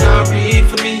alright, now read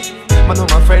for me. I know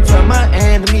my friend from my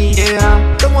enemy,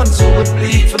 yeah. The ones who would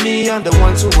bleed for me and the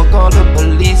ones who would call the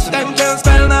police. Them girls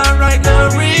stand alright,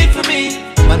 now read for me.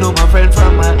 I know my friend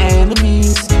from my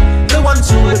enemies. The ones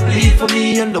who would bleed for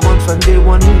me and the ones from day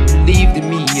one who believed in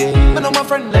me, yeah. I know my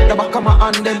friend like the back of my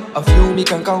hand them. A few me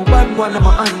can count one of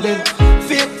my hand them.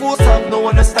 Fake fools have no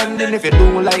understanding. If you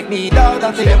don't like me, dog,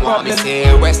 that's your problem. Me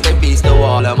say rest in peace to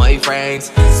all of my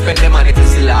friends. Spend the money to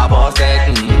still have us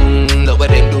dead. Look what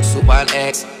them do, Super and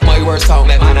X. My worst song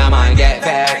make man a man get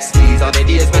vexed. These are the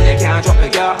days when they can't drop a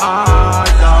girl hard.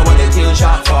 Lord, what they kill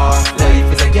shot for.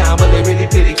 Life is a gamble, they really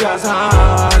play the girls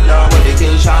hard. Lord, what they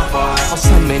kill shot for.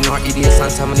 Some men are idiots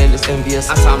and some men is envious.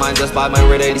 And some man just bad, my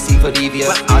red eye see for devious.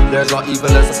 Others are evil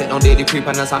as I sit on daily creep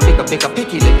and as I pick up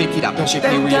picky that friendship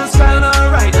period.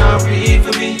 Alright, now read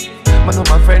for me. I know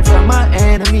my friend from my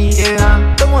enemy,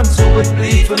 yeah. The ones who would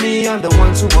bleed for me and the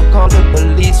ones who would call the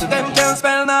police. So them can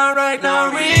spell alright,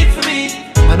 now read for me.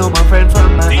 I know my friend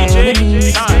from my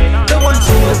enemies. The ones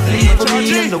who would bleed for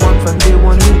me and the one from day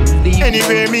one who believe.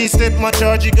 Anyway, me step my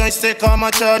charge, you guys take all my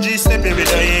charges. Step every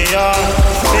day, yeah.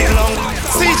 Big long,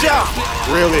 see ya.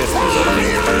 Realness,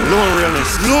 low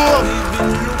realness, low.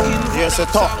 Yes, a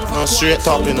talk, no straight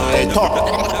talk, you know, a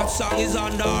talk.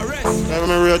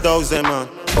 Remember real dogs, them man.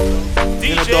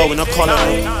 You know, dog with no color,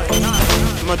 man.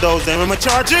 My dogs, them, my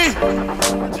chargy.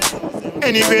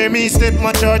 Anyway, me step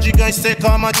my charge, you guys take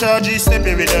all my charges. Step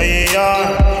every day,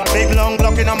 yeah. Big long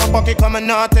Glock in my pocket, come and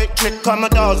not take trick. Call my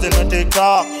dogs, them not take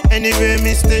talk. Anyway,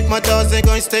 me step my dogs, they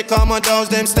guys take all my dogs,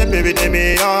 them step every day,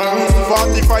 me, yeah.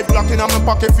 45 Glock in my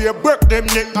pocket for your break them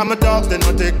neck. Call my dogs, they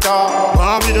not take talk.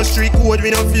 I'm with the street code, we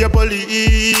don't fear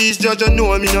police. Judge, I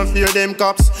know me don't fear them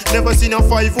cops. Never seen a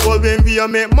 5-hole when we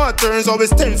make my turns. Always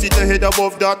 10 feet ahead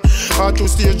above that. Hard to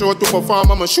stage show to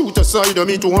perform, I'm a shooter side of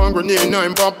me. 200 grenade,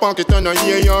 9 pop pocket and a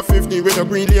year 50 with a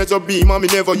green laser beam. And me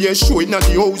never yet show it, not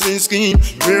the housing scheme.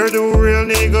 Where do real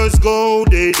niggas go?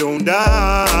 They don't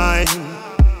die.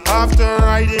 After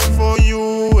riding for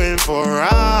you and for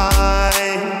I.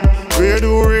 Where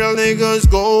do real niggas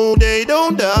go? They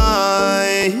don't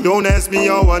die. Don't ask me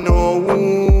how I know.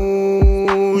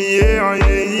 Yeah.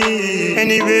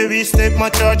 Anyway, we step my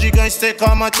charge, you guys take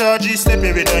all my charges. Step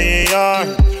every day, yeah.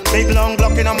 Big long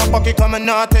Glock in my pocket, come and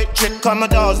not take trick. Call my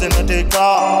dogs, them not take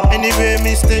talk. Anyway,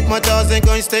 me step my dogs, they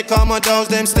guys take all my dogs,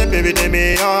 them step every day,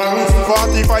 me, yeah.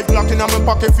 45 Glock in my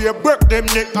pocket for your break them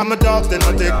neck. Call my dogs, they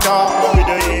not take talk.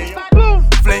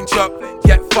 Flinch up,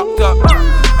 get fucked up.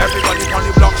 Everybody on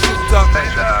the block, shoot up.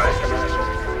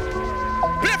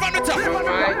 Play from the top.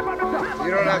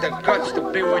 You don't have the guts to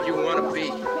be what you want to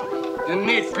be. You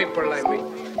need people like me.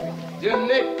 You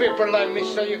need people like me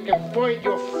so you can point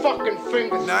your fucking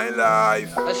fingers. Nine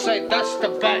life. I say that's the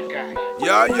bad guy.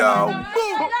 Yo.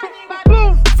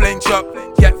 Flinch up,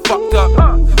 get fucked up.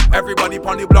 Everybody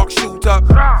on the block, shoot up.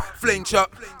 Flinch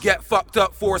up, get fucked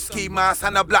up. 4 ski masks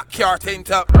and a black car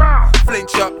tint up.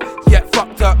 Flinch up, get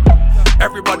fucked up.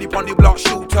 Everybody on the block,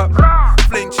 shoot up.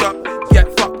 Flinch up, get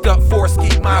fucked up. 4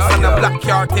 ski masks and a black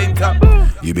car tint up.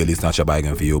 You barely snatch a bag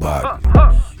and feel bad.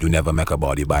 You never make a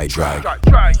body by drag.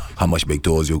 How much big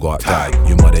toes you got tied?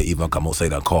 Your mother even come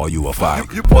outside and call you a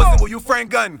fag. You posing with your friend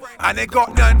gun and they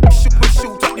got none.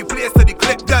 Shoot up the place to the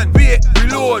clip done. Wait,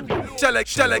 reload,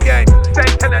 shell again. Say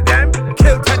 10 of them,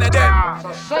 kill 10 of them.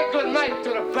 So say good night to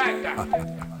the bad guy.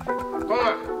 Come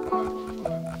on.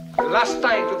 The last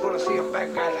time you're gonna see a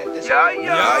bad guy like this.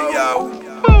 Yo.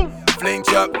 Flinch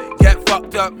up, get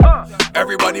fucked up.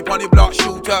 Everybody on the block,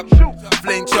 shoot up.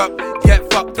 Flinch up,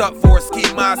 get fucked up. 4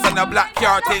 ski masks and a black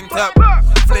car tint up.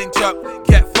 Flinch up,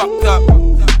 get fucked up.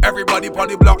 Everybody on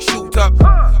the block, shoot up.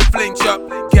 Flinch up,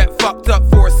 get fucked up.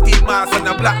 4 ski masks and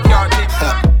a black car tint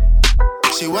up.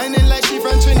 She whining like she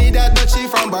from Trinidad, but she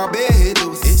from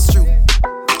Barbados. It's true.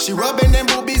 She rubbing them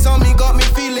boobies on me, got me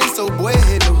feeling so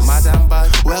buenos. Madam Bad,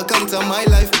 welcome to my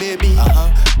life, baby.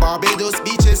 Barbados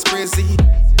beach is crazy.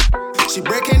 She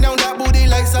breaking down that booty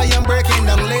like I am breaking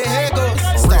down Legos.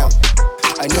 Stop.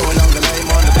 I know a longer line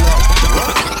on the block.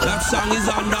 That song is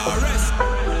under arrest.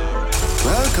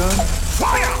 Welcome.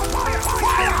 Fire!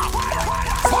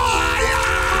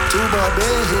 To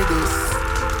Barbados.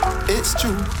 it's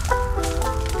true.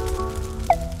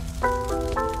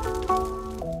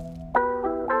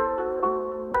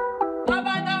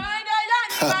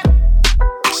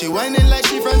 She whining like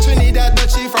she from Trinidad, but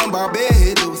she from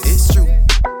Barbados. It's true.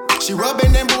 She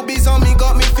rubbing them boobies on me,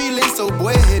 got me feeling so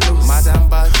buenos. Madam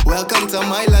Bad, welcome to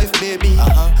my life, baby.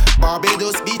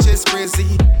 Barbados beach is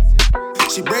crazy.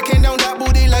 She breaking down that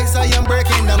booty like I am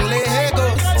breaking down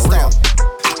Legos. Stop.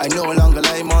 I no longer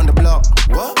lime on the block.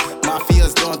 What?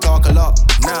 Mafias don't talk a lot.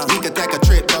 Now we could take a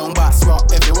trip down Bass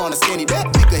Rock. If you want a skinny dick,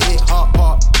 we could hit hot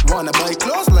pot. Wanna buy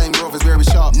clothes, Line Grove is where we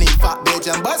shop. Need fat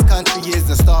Bajan bus, country is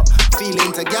the stop.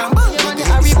 Feeling to gamble, you want a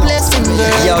replacement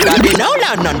girl. Yo, daddy, now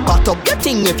land and cut up your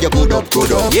thing if you good up,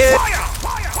 yeah.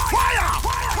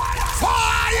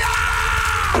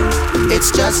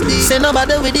 It's just this. Say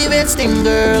nobody with the waist thing,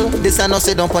 girl. This I know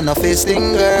say don't put no face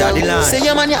thing, girl. Daddy land. Say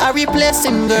your man you are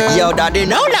replacing, girl. Yo, daddy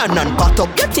now land and cut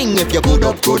up your thing if you good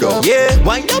up, yeah.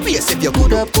 Wind your waist if you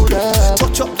good up,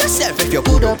 touch up yourself if you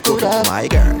good up, my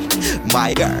girl,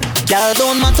 my girl. Girl,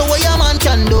 don't matter what your man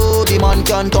can do. The man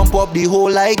can thump up the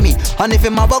whole like me. And if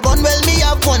him have a gun, well me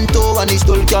have one too. And he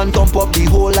still can thump up the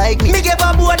whole like me. Me give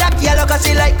a boy that yellow cause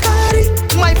she like Cardi.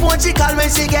 My phone she call when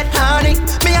she get horny.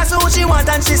 Me ask her what she want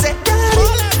and she say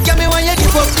give me when you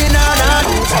give up the nana.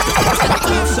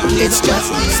 It's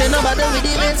just this. Say nobody with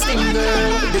the best thing,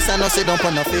 girl. This I know say don't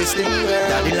put no face thing, girl.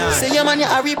 Daddy land. Say your man you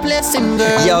are replacing,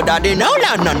 girl. Yo, daddy now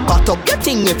land and cut up your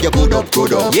thing if you good up,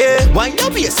 yeah. Wind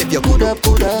your waist if you good up,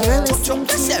 touch up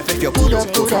yourself if you good up,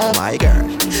 my girl,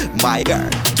 my girl.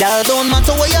 Girl, don't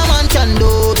matter what your man can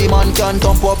do. The man can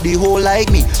thump up the whole like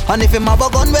me. And if him have a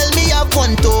gun, well me have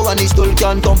one too. And he still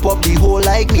can thump up the whole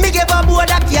like me. Me give a boy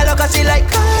that yellow cause she like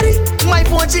Cardi. My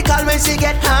phone she call when she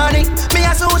get horny. Me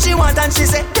ask her what she want and she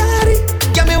say Daddy,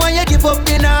 give me when you give up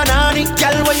the nanny.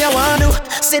 Girl, what you want to?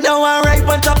 Sit down and right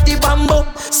on top the bamboo.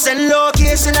 Send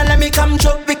location and let me come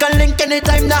through. We can link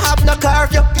anytime, not have no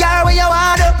curfew. Girl, what you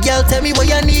want to? Girl, tell me what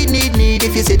you need.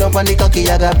 If you sit up on the cocky,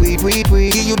 I got breathe.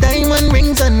 Give you diamond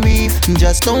rings and weave.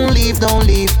 Just don't leave.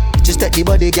 Just take the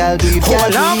body, girl, breathe.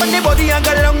 Hold on on the body and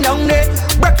go long down there.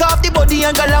 Break off the body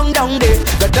and go long down there.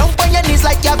 Go down on your knees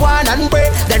like you're going and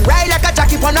pray. Then ride like a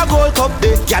jockey on a gold cup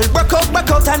day. Girl, break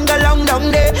out and go long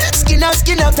down there. Skin out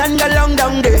and go long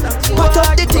down there. Put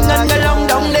up the thing and go long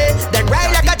down there. Then ride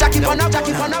like a jockey on a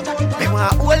jockey. Me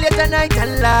want hold you tonight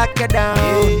and lock you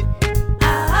down.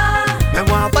 Me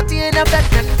want put you in a bed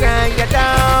and grind you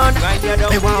down.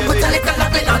 Me want put a little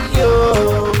loving on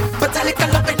you. Put a little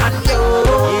loving on you.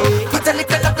 Put a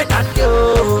little loving on you.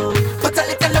 Put a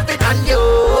little loving on you.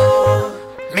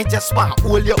 Me just want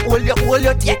hold you.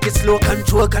 Take it slow,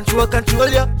 control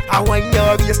you. I wind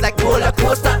your waist like roller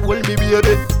coaster. Hold me baby.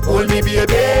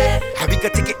 I we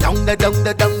can take it down. Make your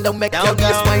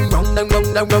waist wind round. I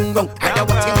don't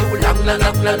want you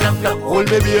to long.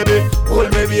 Hold me baby.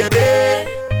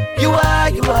 You are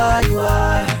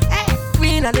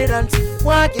queen of the dance.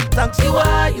 Want give thanks. You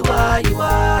are the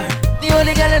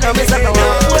only girl in the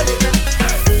world.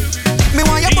 Me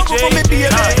want your bubble for me baby.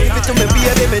 Give it to me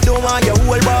baby. Me don't want your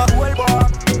whole bar.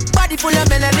 Body full of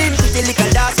melanin, pretty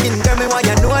little dark skin. Girl, me want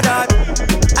you know that.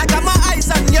 I got my eyes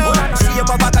on you. See your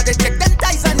papa got the check them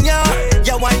ties on you.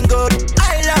 You wine good.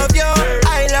 I love you.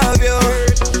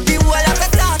 The whole of the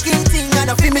talking thing and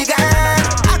a feel me girl.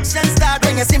 Action start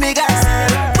when you see me girl.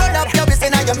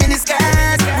 Your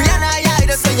miniskirt, Rihanna, I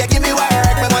so you give me word.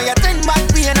 When you turn back,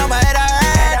 we on my head.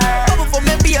 Come for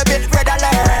me, be a bit red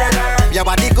alert. Your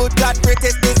body good, got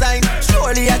greatest design.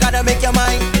 Surely I gotta make your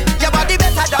mind. Your body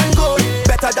better than gold.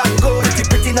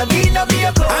 Pretty no need no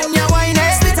makeup. And your wine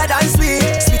is sweeter than sweet.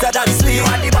 You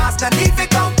are the boss, and if you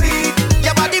compete,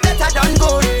 your body better than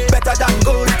gold.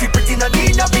 Pretty no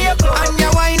need no makeup. And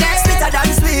your wine is sweeter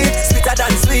than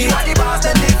sweet. You are the boss,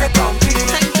 and if you compete.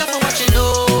 Thank you for what you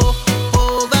do.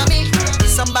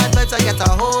 Some bad vibes, I get a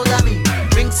hold of me.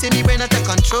 Drinks in the brain, I take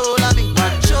control of me.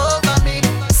 Watch over me.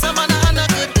 Some man on a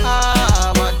good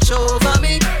power. Watch over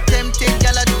me. Tempted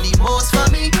girl, I do the most for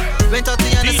me. Went out to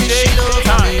the other, say she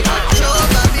over me. Watch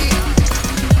over me.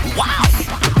 Wow.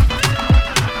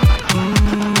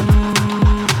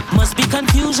 Must be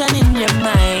confusion in your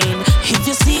mind. If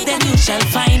you see, then you shall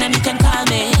find, and you can call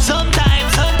me.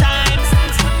 Sometimes.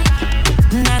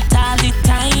 Not all the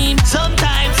time.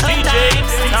 Sometimes.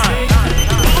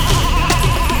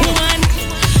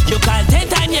 You called 10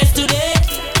 times yesterday,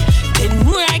 10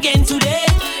 more again today.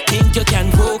 Think you can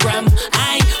program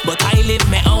but I live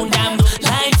my own damn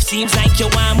life. Seems like you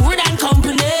want more than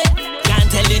company. Can't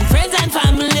tell in friends and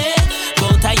family.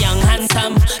 Both a young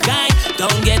handsome guy.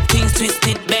 Don't get things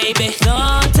twisted, baby.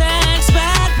 Don't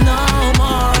expect no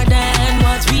more than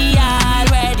what we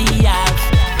already have.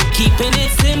 Keeping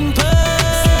it simple.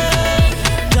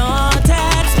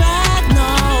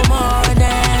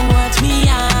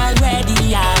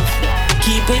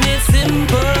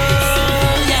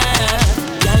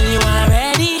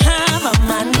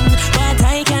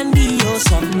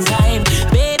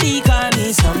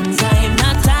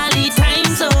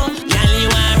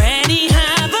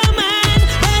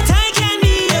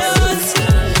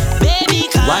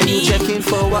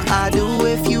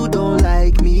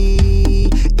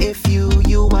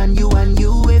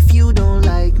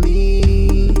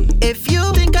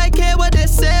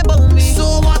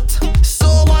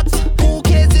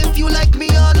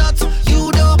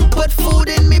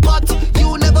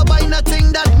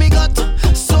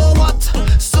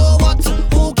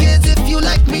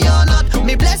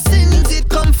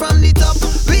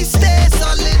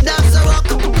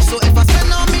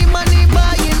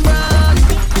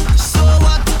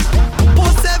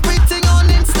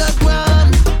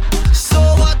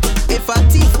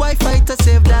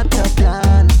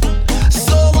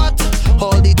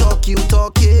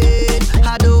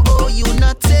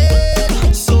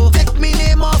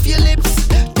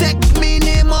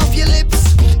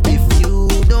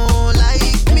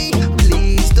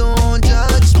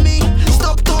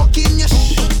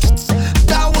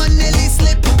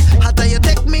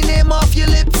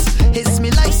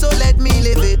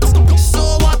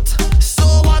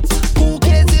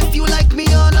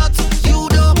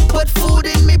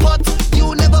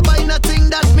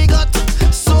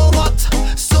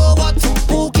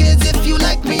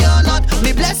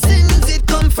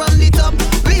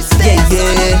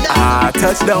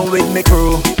 Touchdown with me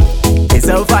crew. It's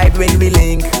a vibe when we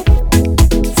link.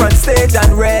 Front stage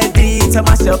and ready to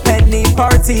mash up any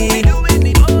party.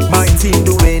 My team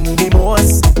doing the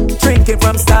most. Drinking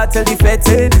from start till the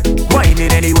fetid.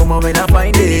 Whining any woman when I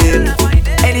find it.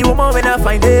 Any woman when I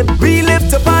find it. We live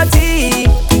to party.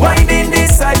 Whining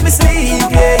this side me sleep.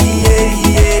 Yeah, yeah,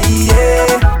 yeah,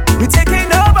 yeah. We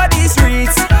taking over these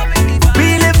streets.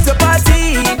 We live to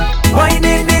party.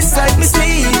 Whining this side me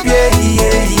sleep. Yeah,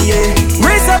 yeah, yeah.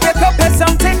 Raise up your cup, there's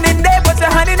something in there. Put your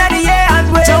hand in the air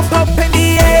and we jump up in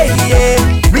the air. Yeah.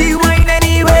 Rewind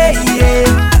anyway.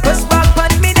 Yeah. Push back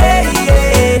on me there.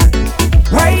 Yeah.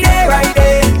 Right there, right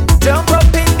there. Jump up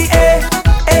in the air.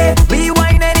 Eh.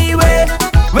 Rewind anyway.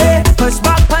 Way. Push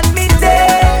back on me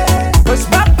there. Push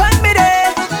back on me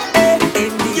there. Eh.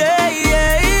 In the air.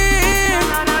 Yeah, yeah,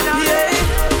 yeah,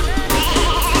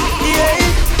 yeah.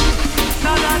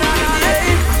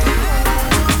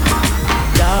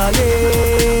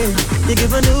 Darling, you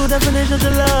give a new definition to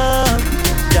love.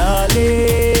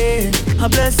 Darling, a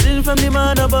blessing from the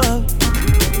man above.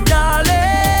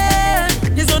 Darling,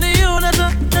 it's only you that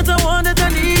I want, that I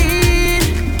need.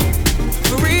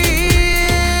 For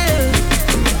real.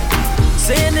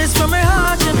 Saying this from my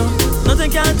heart, you know.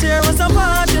 Nothing can tear us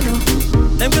apart, you know.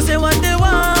 Them can say what they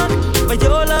want, but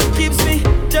your love keeps me,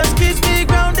 just keeps me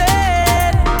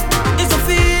grounded. It's a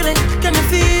feeling, can you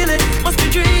feel it? Must be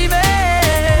dreaming.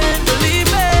 Believe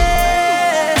me.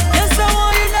 Yes, I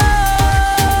want you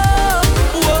now.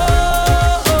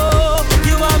 Whoa,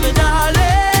 you are my darling.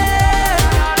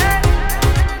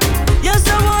 Yes,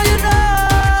 I want you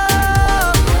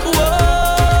now.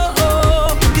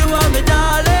 Whoa, you are my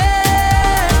darling.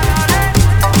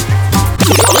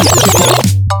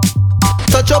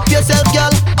 Touch up yourself,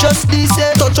 girl. Just this,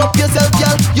 touch up yourself,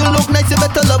 girl. You look nice, you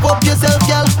better love up yourself,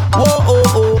 girl. Whoa, oh,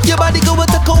 oh. Your body go with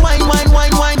a wine, wine,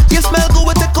 wine, wine. You smell good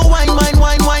with a wine, wine,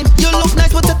 wine, wine. You look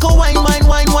nice with a wine, wine,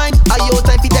 wine, wine. Are you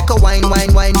time to take a wine,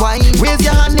 wine, wine, wine? Raise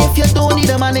your hand if you don't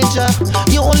need a manager.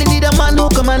 You only need a man who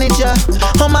can manage ya.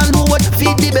 A man who would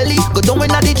feed the belly, go down with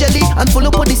the jelly and full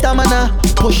up with the stamina.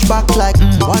 Push back like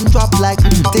one drop like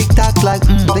tick tack like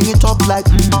bring it up like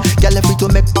girl free to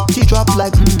make she drop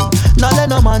like Now let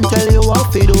no man tell you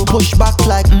what to do. Push back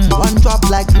like one drop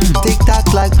like tick tack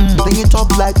like bring it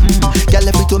up like girl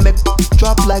free to make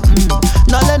drop like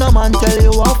Now let no man tell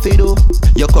you what to do.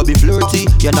 You could be flirty,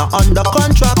 you're not under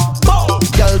contract.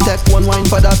 Girl take one wine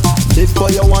for that. If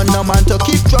for you want a man to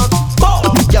keep track.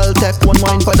 Girl take one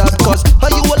wine for that. Cause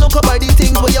how you will look up by the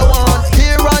things where you want.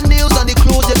 Hair and nails and the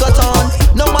clothes you got on.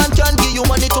 No man can give you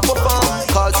money to perform.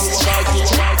 Cause you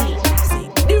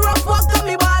the rough walk got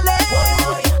me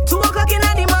ballin'. 2 o'clock in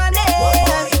the morning.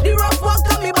 The rough walk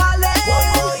got me ballin'.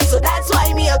 So that's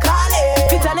why me a call it.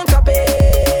 Fit and him tap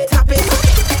it, tap it.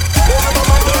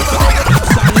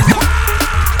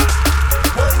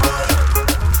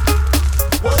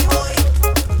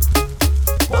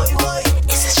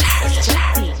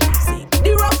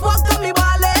 The rough walk got me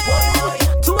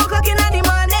ballin'. 2 o'clock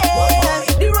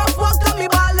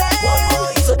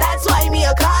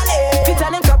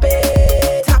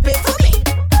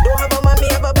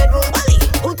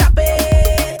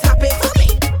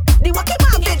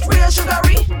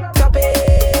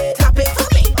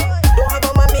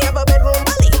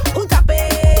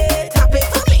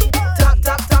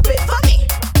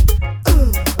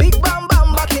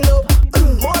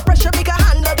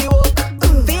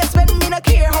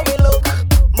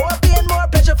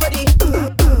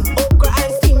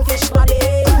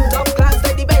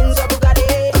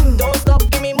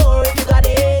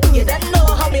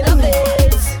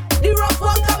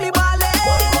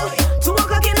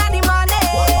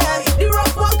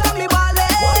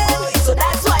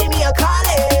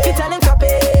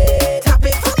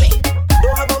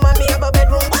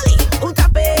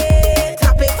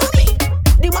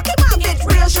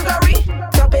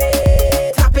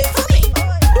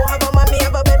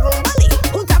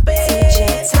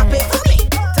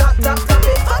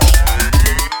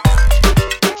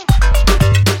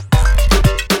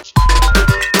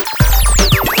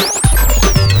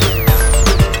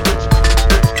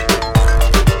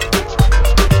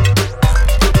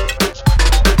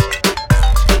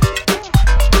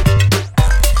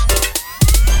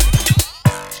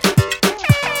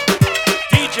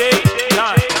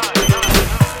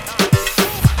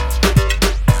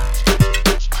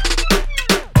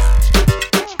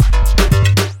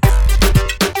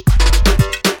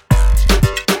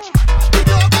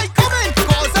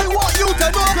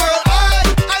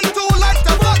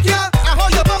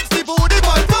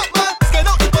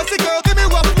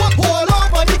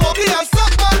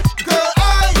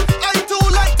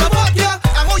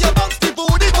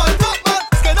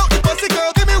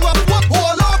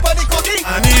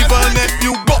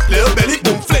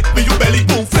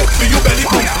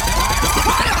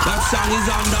is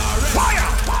under fire,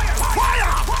 fire,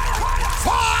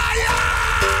 fire.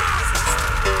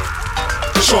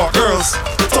 Short girls,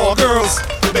 tall girls,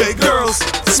 big girls,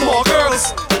 small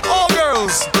girls, all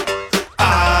girls.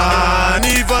 And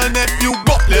even if you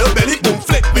got little belly, boom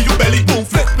flick, with you belly, boom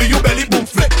flick, with you belly, boom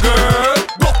flick, girl.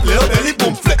 Got little belly,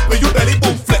 boom flick, with you belly,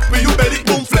 boom flick, with you belly,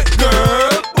 boom flick,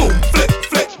 girl. Boom flick,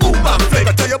 flick, boom and flick.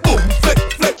 I tell you, boom flick,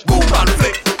 flick, boom and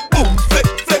flick, boom flick,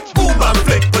 flick, boom and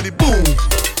flick. But the boom,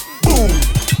 boom,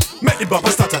 make the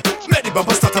bumper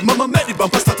starter, mama, make the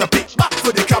bumper starter. Peek back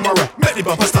for the camera, make the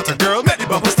bumper starter, girl, make the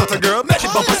bumper starter, girl, make the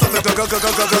bumper starter.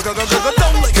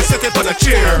 Don't like you sit up on a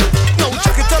chair. No,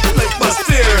 check it up like bus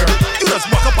steer. You just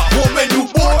walk up at home and you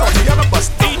bored. Or the other bus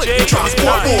stop like the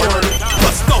transport board.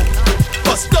 Bust down,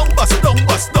 bust down, bust down,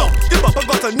 bust down. Your bumper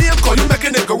got a name cause you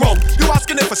making it go wrong. You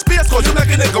asking it for space cause you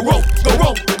making it go wrong. Go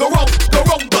wrong, go wrong, go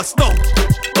wrong. Bust down,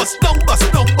 bust down,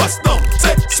 bust down, bust down.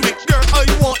 Say, sweet girl, I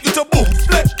want you to boom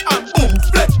flick and boom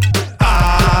flick.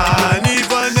 And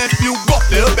even if you got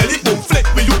little belly, boom flick.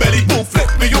 With you belly, boom flick.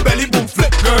 With you belly, boom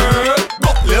flick, girl.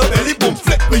 Got little belly, boom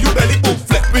flick. With you belly, boom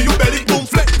flick. With you belly, boom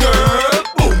flick, girl.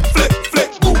 Boom flick,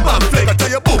 flick, boom and flick. I tell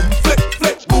you, boom flick,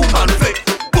 flick, boom and flick.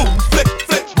 Boom flick,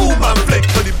 flick, boom and flick.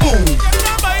 For the boom.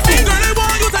 Girl, they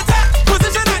want you to take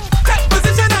position and bang,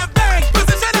 position and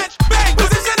bang,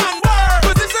 position and word,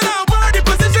 position and word, the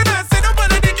position and sit up on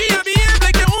the dicky and behave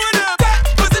like you own up. Take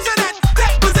position and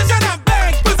bang, position and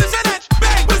bang,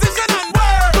 position and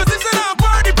word, position and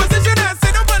word, the position and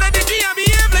sit up on the dicky and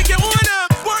behave like you own up.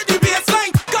 Word the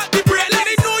baseline, got the break, let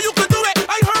it know you could do it.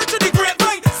 I heard to the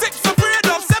grapevine, 6 afraid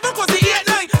of 7 cause the 8,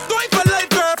 9. Going for life,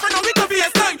 girl, for now we can be a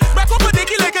sign. Back up a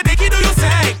dicky like a dicky, do you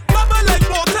say? Mama like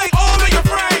more tight, all when you're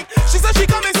frank. She said she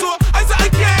coming so, I said I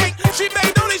can't. She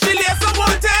banged only she lays some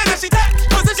 110 and she take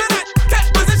position and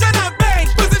bang,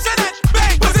 position and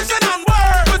bang, position and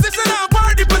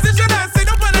word, the position and sit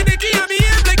up on the dicky and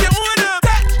behave like you own up.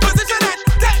 Take position and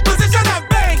bang, position and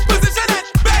bang,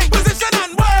 position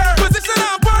and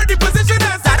word, the position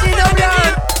and sit up on the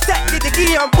dicky. Take the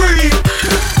dicky and breathe.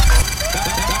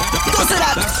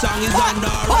 That song is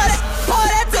under. Pour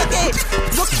that dicky.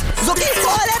 Zuki,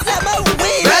 pour that lemon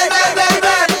weed. Well,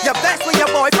 you're best with your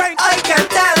boyfriend, I can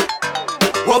tell.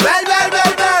 Well,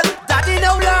 daddy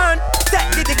no learn. Take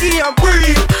the dicky and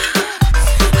breathe.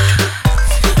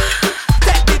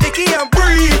 Take the dicky and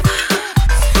breathe.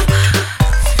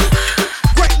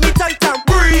 Break me tight and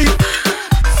breathe.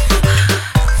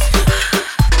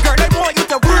 Girl, I want you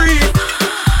to breathe.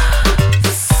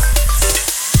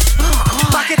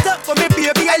 Back it up for me,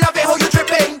 baby. I love it how you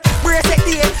tripping. Brace it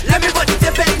there, let me body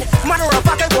tipping. Matter of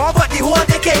fact, I want but the whole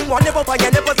decade. One nipple by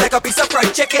your nipples like a piece of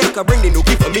fried chicken. You can bring the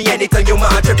nookie for me anytime you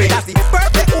mind tripping. That's the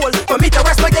perfect hole for me to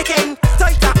rest my decking.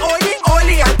 Tight and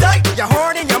oily and tight. Your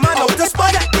horn in your man out to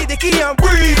spot. Take the dicky and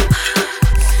breathe.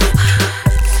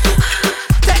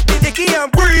 Take the dicky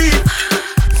and breathe.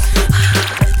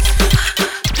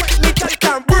 Break me tight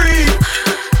and breathe.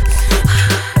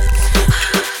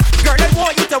 Girl, I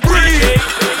want you to breathe.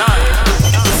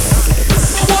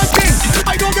 One thing,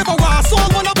 I don't give a ass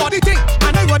all on a body thing.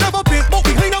 And I would never pick, but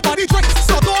behind a body trick.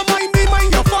 So don't mind me,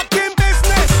 mind your fucking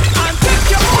business. And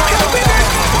take your fucking business.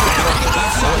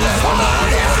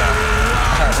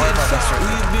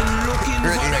 We've been looking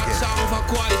for that song for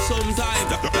quite some time.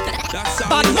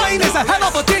 But mine is a hell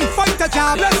of a thing. Fight the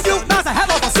jobless you, that's a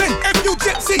hell of a sin. If you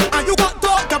gypsy and you got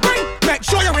dog to bring, make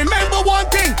sure you remember one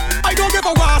thing. I don't give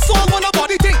a ass all on a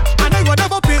body thing. And I would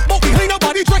never pick, but behind a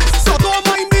body trick. So don't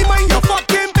mind me, mind your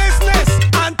fucking business.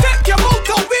 And take your mouth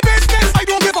out of business. I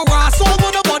don't give a ass all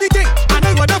on a body thing. And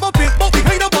I would never pick, but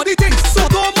behind a body thing. So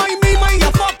don't mind me, mind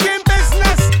your fucking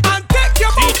business. And take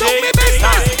your mouth out of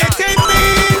business. It ain't me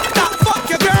that fuck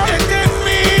your girl. It ain't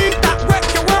me that wreck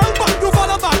your world. But you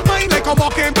follow that mind like a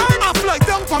mockingbird. I fly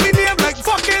down for me name like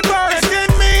fucking bird. It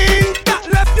ain't me that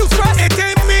left you stressed. It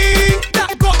ain't me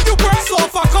that got you pressed. So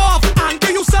fuck off and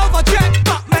do you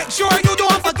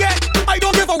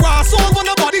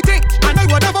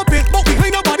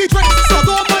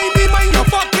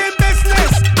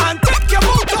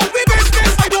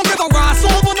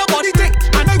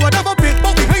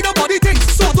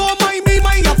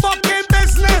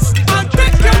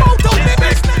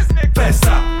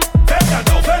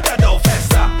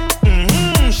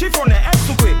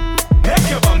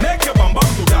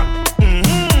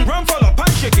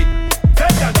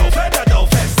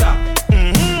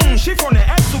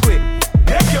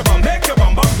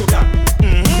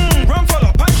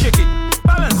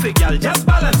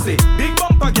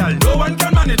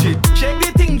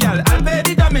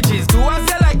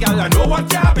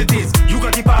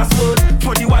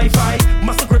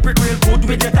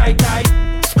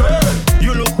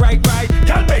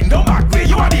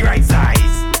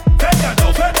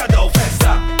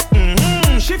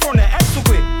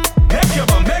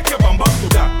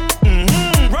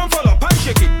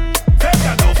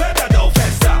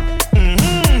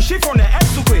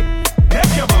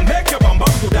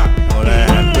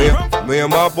Me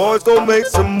and my boys gon' make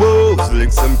some moves,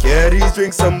 link some caddies,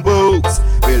 drink some booze.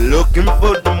 We looking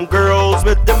for them girls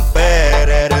with them bad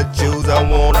attitudes. I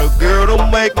want a girl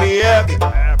to make me happy,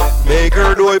 make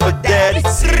her do it for daddy.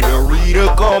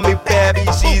 Senorita call me Pappy,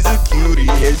 she's a cutie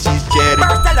and she's chatty.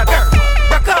 First tell a girl,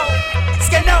 Rocco,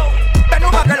 Skino, bend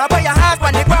over girl, I'll put your hands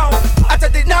when they grow. Out to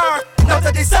the north, no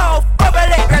to the south, over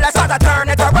late girl, I start to turn